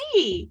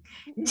PC,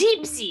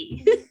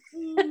 gypsy.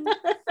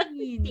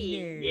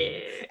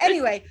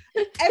 Anyway,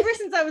 ever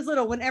since I was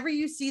little, whenever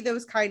you see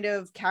those kind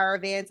of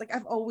caravans, like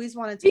I've always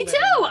wanted to. Me too.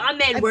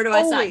 I'm in. Where do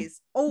I sign?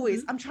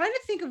 Always. I'm trying to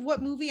think of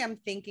what movie I'm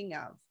thinking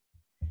of.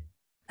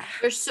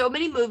 There's so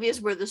many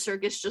movies where the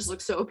circus just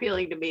looks so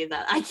appealing to me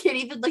that I can't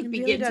even like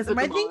begin to put them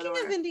all in order. Am I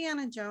thinking of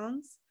Indiana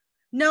Jones?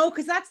 No,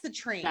 because that's the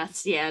train.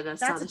 That's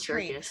not a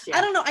circus. Yeah.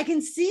 I don't know. I can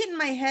see it in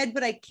my head,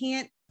 but I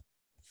can't.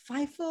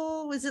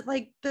 Feifel? Was it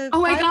like the?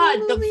 Oh my God,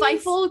 movies? The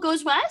Feifel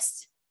Goes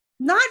West.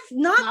 Not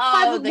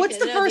Feifel. What's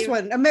the first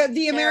one?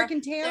 The American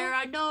Tail. There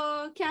are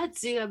no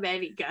cats in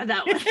America.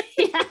 That one.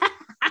 Yeah.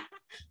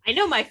 I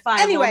know my Feifel.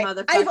 Anyway,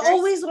 I've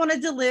always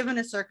wanted to live in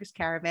a circus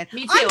caravan.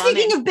 Me too.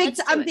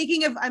 I'm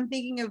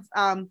thinking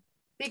of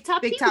Big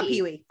Top Big Pee-wee. Top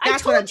Pee-wee. I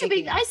That's what I'm told you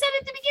thinking I said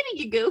it at the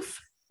beginning, you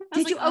goof.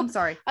 Did you? I'm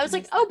sorry. I was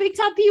like, oh, Big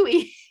Top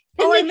Pee-wee.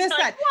 Oh, I And then missed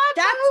you're that. like, what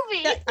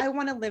That's movie? I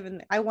want to live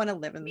in. I want to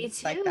live in Me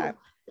too. like that.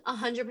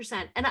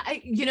 100%. And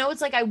I,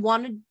 it's like I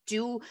want to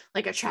do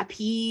like a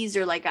trapeze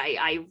or like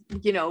I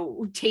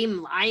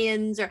tame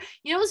lions or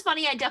it was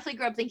funny. I definitely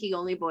grew up thinking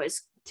only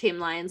boys tame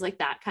lions, like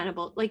that kind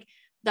of like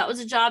that was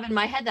a job in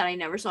my head that I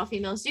never saw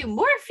females do.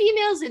 More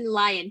females in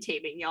lion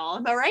taming, y'all.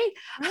 Am I right?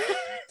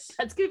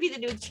 That's gonna be the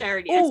new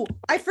charity. Oh,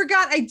 I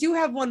forgot. I do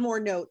have one more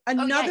note.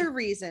 Another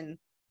reason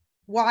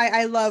why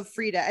I love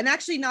Frida, and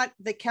actually not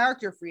the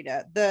character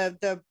Frida,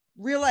 the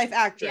real life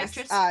actress,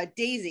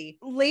 Daisy.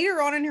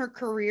 Later on in her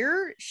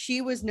career,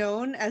 she was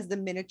known as the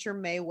miniature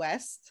Mae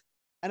West,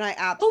 and I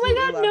absolutely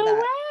love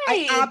that.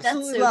 Way. I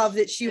absolutely love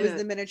that she was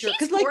the miniature,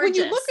 because like when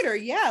you look at her,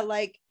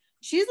 like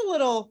she's a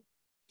little.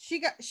 She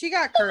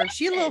got curves.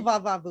 She a little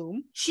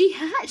va-va-voom. She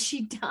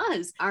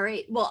does. All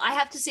right. Well, I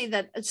have to say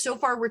that so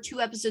far we're 2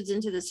 episodes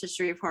into this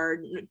history of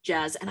horror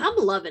jazz, and I'm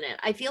loving it.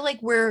 I feel like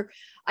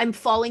I'm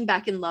falling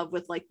back in love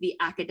with like the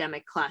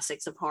academic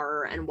classics of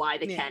horror and why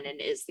the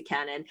canon is the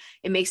canon.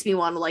 It makes me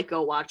want to like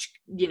go watch,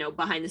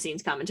 behind the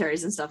scenes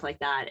commentaries and stuff like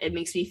that. It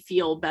makes me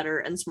feel better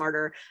and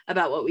smarter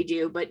about what we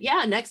do. But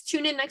yeah,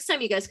 tune in next time,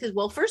 you guys, because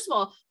first of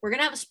all, we're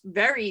gonna have a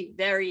very,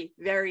 very,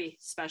 very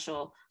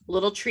special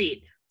little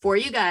treat for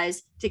you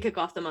guys to kick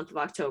off the month of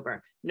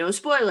October. No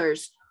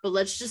spoilers, but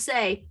let's just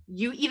say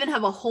you even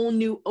have a whole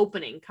new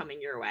opening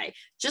coming your way.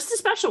 Just a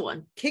special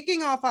one.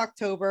 Kicking off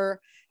October,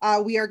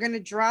 we are going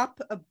to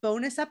drop a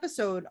bonus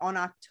episode on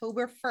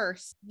October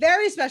 1st.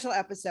 Very special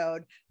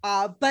episode.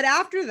 But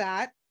after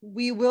that,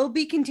 we will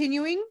be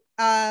continuing.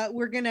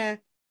 We're gonna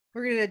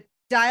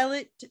dial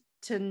it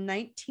to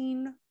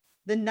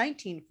the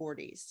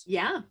 1940s.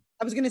 Yeah.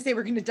 I was going to say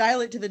we're going to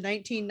dial it to the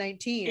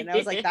 1919, and I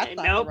was like, that's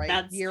not the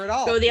right year at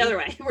all. Go the other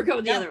way. We're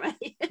going the other way.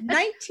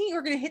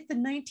 We're going to hit the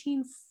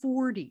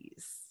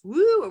 1940s.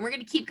 Woo! And we're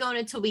going to keep going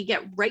until we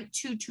get right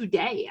to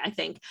today, I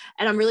think.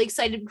 And I'm really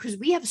excited because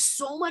we have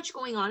so much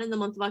going on in the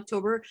month of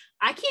October.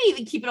 I can't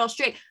even keep it all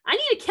straight. I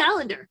need a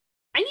calendar.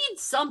 I need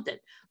something.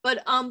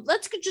 But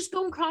let's just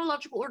go in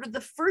chronological order.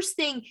 The first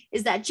thing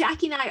is that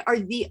Jackie and I are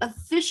the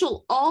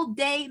official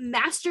all-day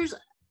masters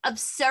of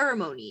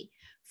ceremony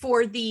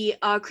for the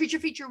Creature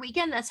Feature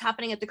weekend that's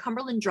happening at the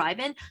Cumberland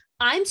Drive-In.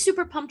 I'm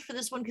super pumped for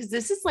this one because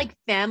this is like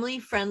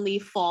family-friendly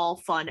fall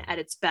fun at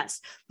its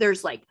best.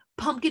 There's like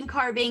pumpkin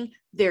carving,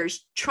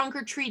 there's trunk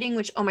or treating,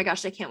 which, oh my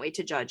gosh, I can't wait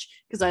to judge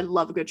because I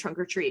love a good trunk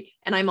or treat.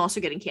 And I'm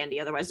also getting candy,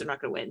 otherwise they're not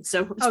going to win.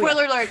 So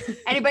spoiler alert,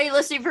 anybody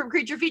listening from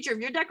Creature Feature, if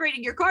you're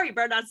decorating your car, you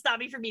better not stop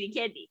me from eating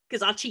candy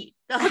because I'll cheat.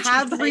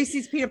 Have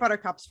Reese's peanut butter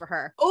cups for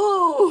her.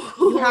 Oh,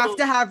 you have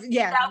to have,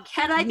 Now,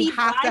 can I be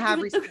have to have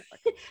Reese's?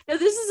 Now,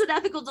 this is an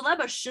ethical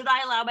dilemma. Should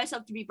I allow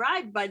myself to be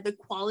bribed by the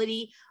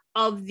quality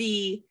of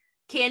the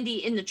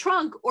candy in the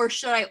trunk, or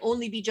should I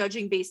only be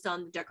judging based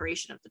on the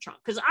decoration of the trunk?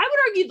 Because I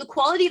would argue the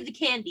quality of the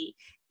candy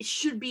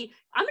should be,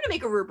 I'm going to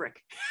make a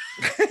rubric.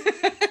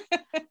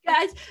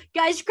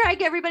 guys,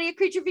 Craig, everybody at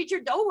Creature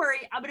Feature, don't worry.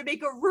 I'm going to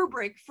make a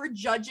rubric for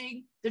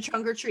judging the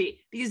trunk or treat,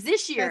 because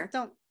this year.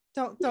 Guys,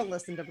 don't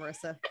listen to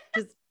Marissa.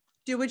 Just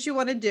do what you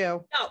want to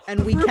do. No,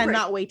 and we rubric.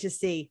 cannot wait to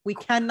see. We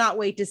cannot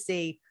wait to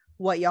see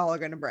what y'all are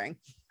going to bring.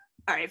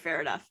 All right,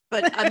 fair enough.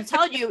 But I'm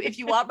telling you, if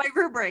you want my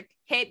rubric,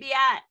 hit me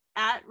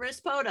at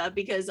Rispota,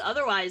 because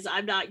otherwise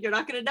you're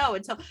not going to know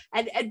until,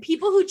 and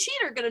people who cheat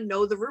are going to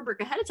know the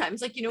rubric ahead of time.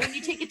 It's like, when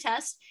you take a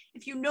test,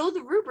 if you know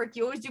the rubric,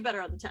 you always do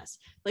better on the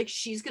test. Like,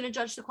 she's going to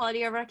judge the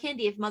quality of our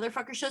candy. If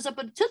motherfucker shows up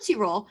with a Tootsie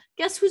Roll,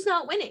 guess who's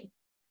not winning?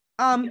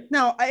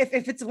 No,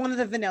 if it's one of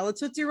the vanilla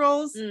Tootsie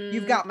Rolls,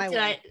 you've got my win.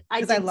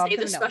 I didn't say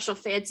the special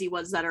fancy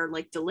ones that are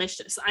like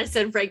delicious. I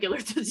said regular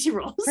Tootsie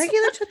Rolls.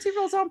 Regular Tootsie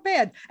Rolls aren't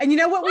bad. And you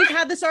know what? We've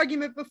had this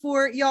argument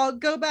before. Y'all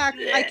go back.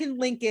 I can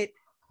link it.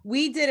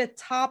 We did a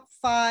top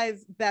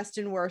 5 best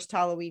and worst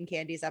Halloween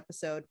candies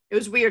episode. It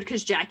was weird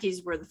because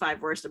Jackie's were the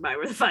 5 worst and mine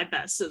were the 5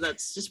 best. So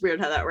that's just weird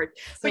how that worked.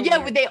 So but yeah,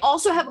 weird. They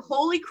also have,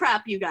 holy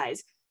crap, you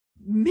guys,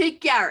 Mick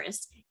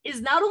Garris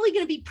is not only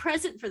going to be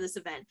present for this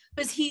event,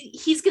 but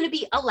he's going to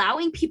be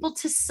allowing people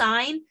to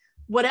sign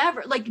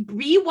whatever, like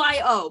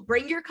BYO,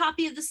 bring your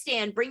copy of The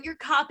Stand, bring your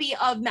copy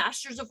of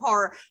Masters of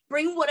Horror,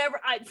 bring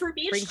whatever. For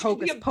me, bring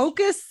Hocus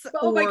Pocus.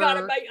 Oh my God,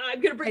 I'm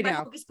going to bring my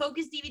Hocus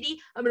Pocus DVD.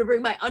 I'm going to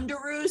bring my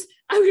Underoos.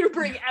 I'm going to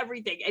bring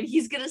everything, and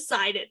he's going to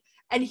sign it.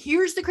 And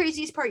here's the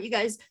craziest part, you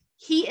guys.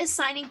 He is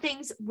signing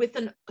things with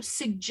a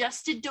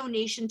suggested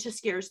donation to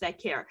Scares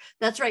That Care.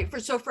 That's right.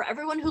 So for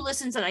everyone who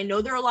listens, and I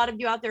know there are a lot of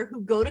you out there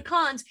who go to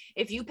cons,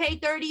 if you pay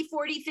 $30,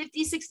 $40, $50,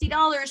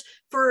 $60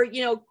 for,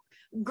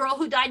 Girl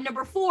Who Died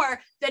number 4,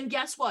 then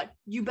guess what?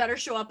 You better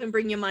show up and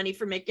bring your money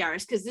for Mick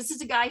Garris, because this is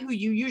a guy who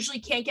you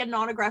usually can't get an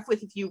autograph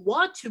with if you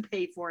want to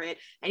pay for it.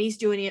 And he's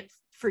doing it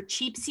for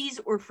cheapsies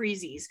or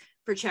freezies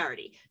for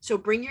charity. So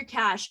bring your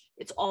cash.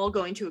 It's all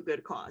going to a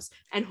good cause.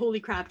 And holy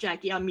crap,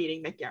 Jackie, I'm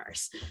meeting Mick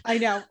Garris. I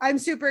know. I'm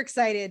super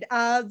excited.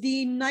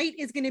 The night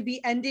is going to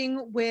be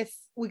ending with,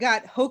 we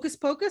got Hocus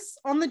Pocus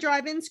on the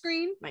drive-in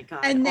screen. My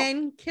God. And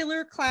then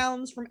Killer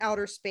Clowns from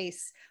Outer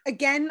Space.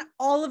 Again,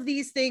 all of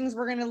these things,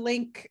 we're going to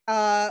link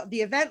the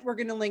event. We're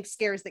going to link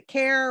Scares That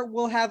Care.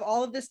 We'll have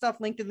all of this stuff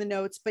linked in the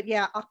notes. But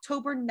yeah,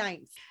 October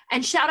 9th.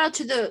 And shout out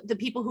to the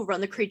people who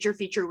run the Creature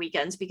Feature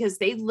weekends, because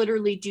they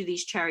literally do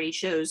these charity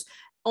shows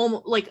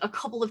almost like a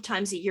couple of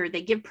times a year.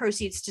 They give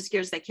proceeds to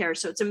Scares That Care.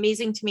 So it's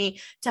amazing to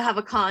me to have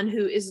a con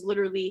who is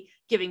literally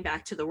giving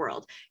back to the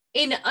world.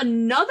 In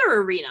another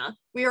arena,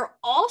 we are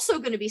also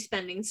going to be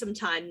spending some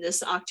time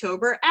this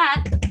October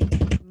at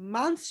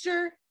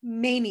Monster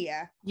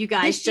Mania. You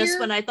guys, This just year-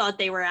 when I thought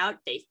they were out,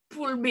 they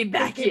pulled me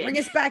back in. Bring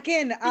us back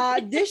in.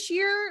 This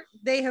year,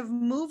 they have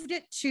moved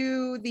it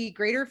to the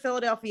Greater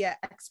Philadelphia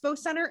Expo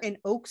Center in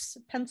Oaks,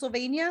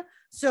 Pennsylvania.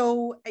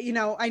 So, you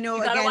know, I know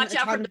You gotta again, watch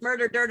out for ton- the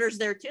murder dirters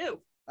there too.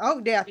 Oh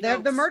yeah, You know.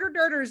 the murder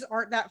dirters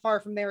aren't that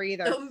far from there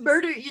either. They'll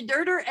murder you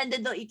dirter, and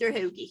then they'll eat their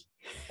hoagie.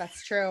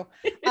 That's true.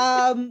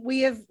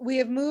 We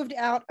have moved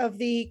out of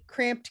the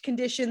cramped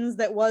conditions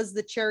that was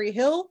the Cherry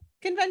Hill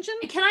convention.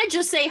 Can I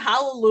just say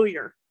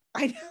hallelujah?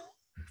 I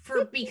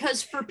know.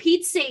 Because for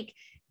Pete's sake,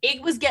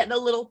 it was getting a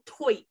little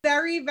toy.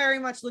 Very, very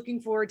much looking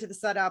forward to the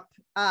setup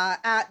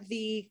at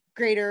the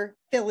Greater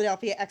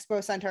Philadelphia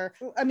Expo Center.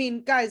 I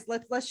mean, guys,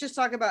 let's just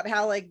talk about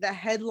how like the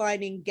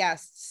headlining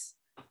guests.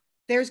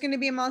 There's going to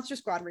be a Monster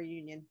Squad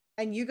reunion,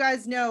 and you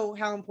guys know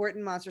how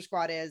important Monster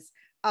Squad is.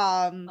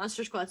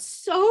 Monster Squad's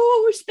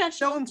so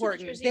special, So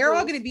important. They're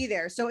all going to be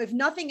there. So if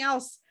nothing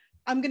else,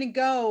 I'm going to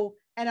go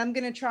and I'm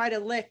going to try to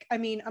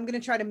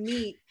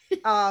meet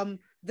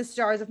the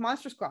stars of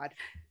Monster Squad.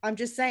 I'm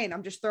just saying,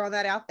 I'm just throwing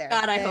that out there.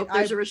 God, I And hope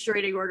there's a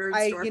restraining order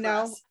in store for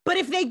us. but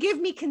if they give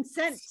me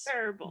consent,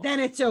 Terrible. then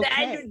it's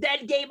okay.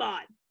 Then game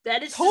on.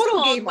 That is Total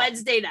total game game on.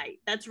 Wednesday night.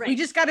 That's right. We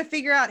just got to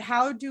figure out,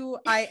 how do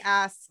I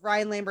ask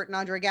Ryan Lambert and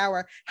Andre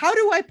Gower, how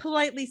do I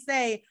politely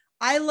say,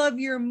 I love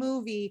your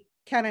movie,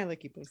 can I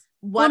lick you please?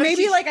 Why Or don't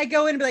maybe you- like I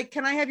go in and be like,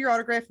 can I have your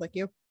autograph, lick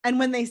you? And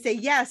when they say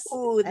yes,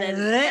 Oh,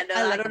 then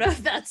I don't know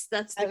if that's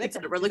the I like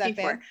consent it. we're Is that looking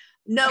fair? for.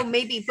 No,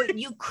 maybe, but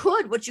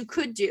what you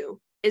could do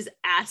is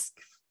ask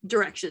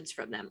directions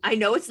from them. I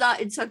know it's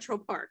not in Central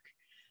Park,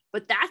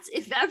 but that's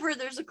if ever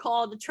there's a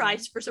call to try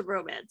for some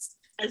romance,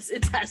 as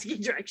it's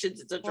asking directions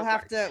in Central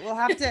Park. we'll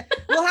have to,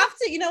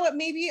 you know what,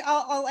 maybe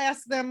I'll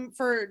ask them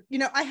for, you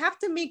know, I have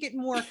to make it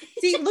more,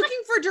 see, looking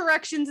for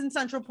directions in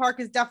Central Park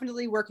is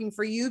definitely working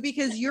for you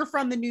because you're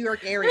from the New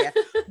York area.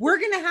 We're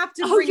going to have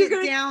to bring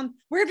it down.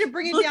 We're going to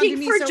bring it down to Looking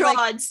me. for So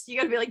Johns. like, You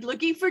gotta be like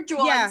looking for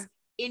Johns Yeah.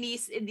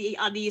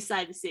 on the east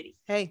side of the city.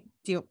 hey,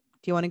 do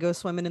you want to go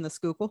swimming in the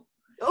Schuylkill?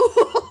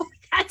 Oh,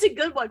 that's a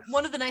good one.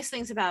 One of the nice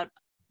things about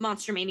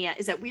Monster Mania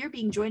is that we are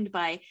being joined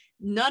by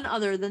none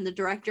other than the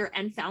director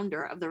and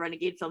founder of the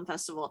Renegade Film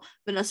Festival,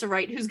 Vanessa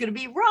Wright, who's going to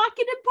be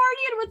rocking and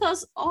partying with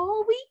us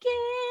all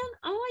weekend.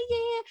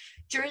 Oh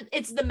yeah.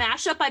 It's the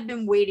mashup I've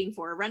been waiting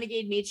for.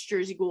 Renegade meets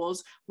Jersey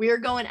Ghouls. We are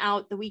going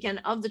out the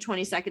weekend of the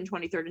 22nd,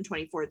 23rd, and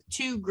 24th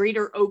to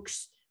Greater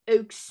Oaks.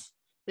 Did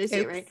I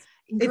say it right?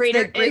 It's the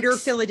Greater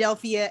Oaks.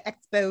 Philadelphia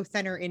Expo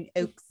Center in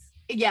Oaks.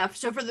 Yeah,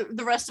 so for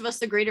the rest of us,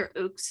 the Greater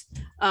Oaks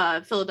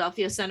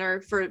Philadelphia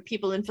Center. For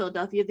people in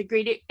Philadelphia, the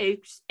Greater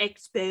Oaks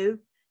Expo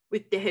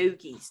with the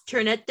hoagies.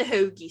 Turn at the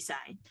hoagie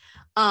sign.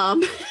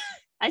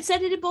 I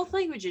said it in both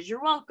languages.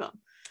 You're welcome.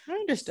 I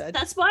understood.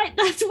 That's why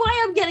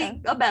I'm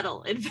getting a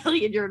medal in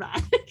Philly and you're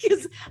not,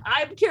 because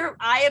I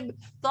am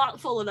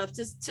thoughtful enough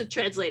to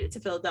translate it to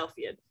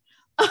Philadelphian.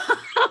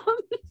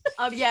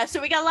 Yeah, so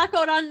we got a lot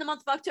going on in the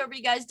month of October,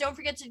 you guys. Don't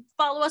forget to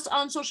follow us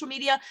on social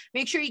media.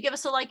 Make sure you give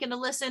us a like and a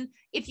listen.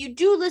 If you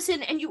do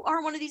listen and you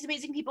are one of these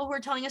amazing people who are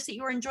telling us that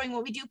you are enjoying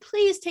what we do,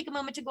 please take a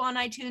moment to go on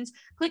iTunes,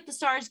 click the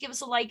stars, give us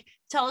a like,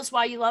 tell us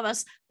why you love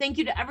us. Thank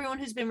you to everyone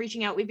who's been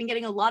reaching out. We've been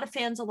getting a lot of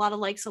fans, a lot of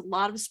likes, a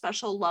lot of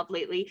special love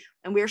lately,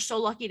 and we are so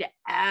lucky to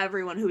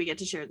everyone who we get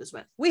to share this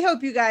with. We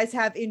hope you guys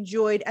have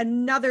enjoyed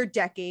another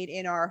decade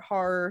in our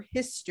horror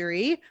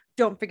history.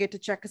 Don't forget to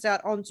check us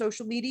out on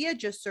social media.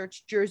 Just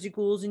search Jersey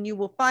Ghouls and you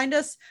will find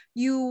us.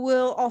 You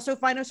will also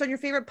find us on your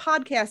favorite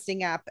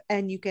podcasting app.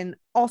 And you can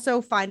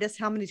also find us,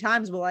 how many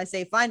times will I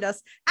say find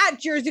us, at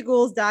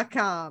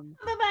jerseyghouls.com.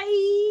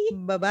 Bye-bye.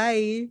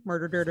 Bye-bye.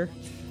 Murder Dirter.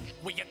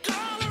 When you call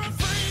her a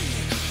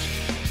freak,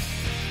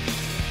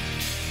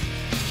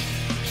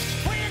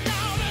 when you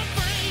call her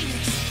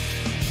freaks,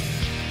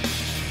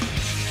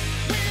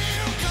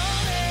 we'll call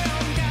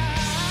them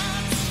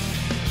gods,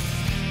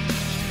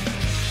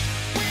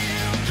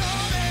 we'll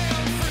call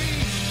them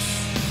freaks.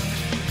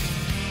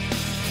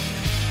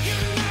 You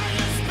know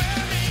you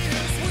spare me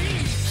this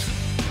week,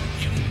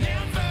 you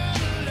never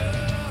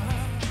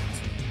loved.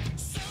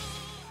 So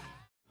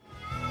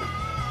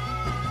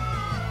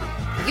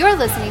You're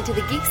listening to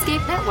the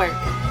Geekscape Network.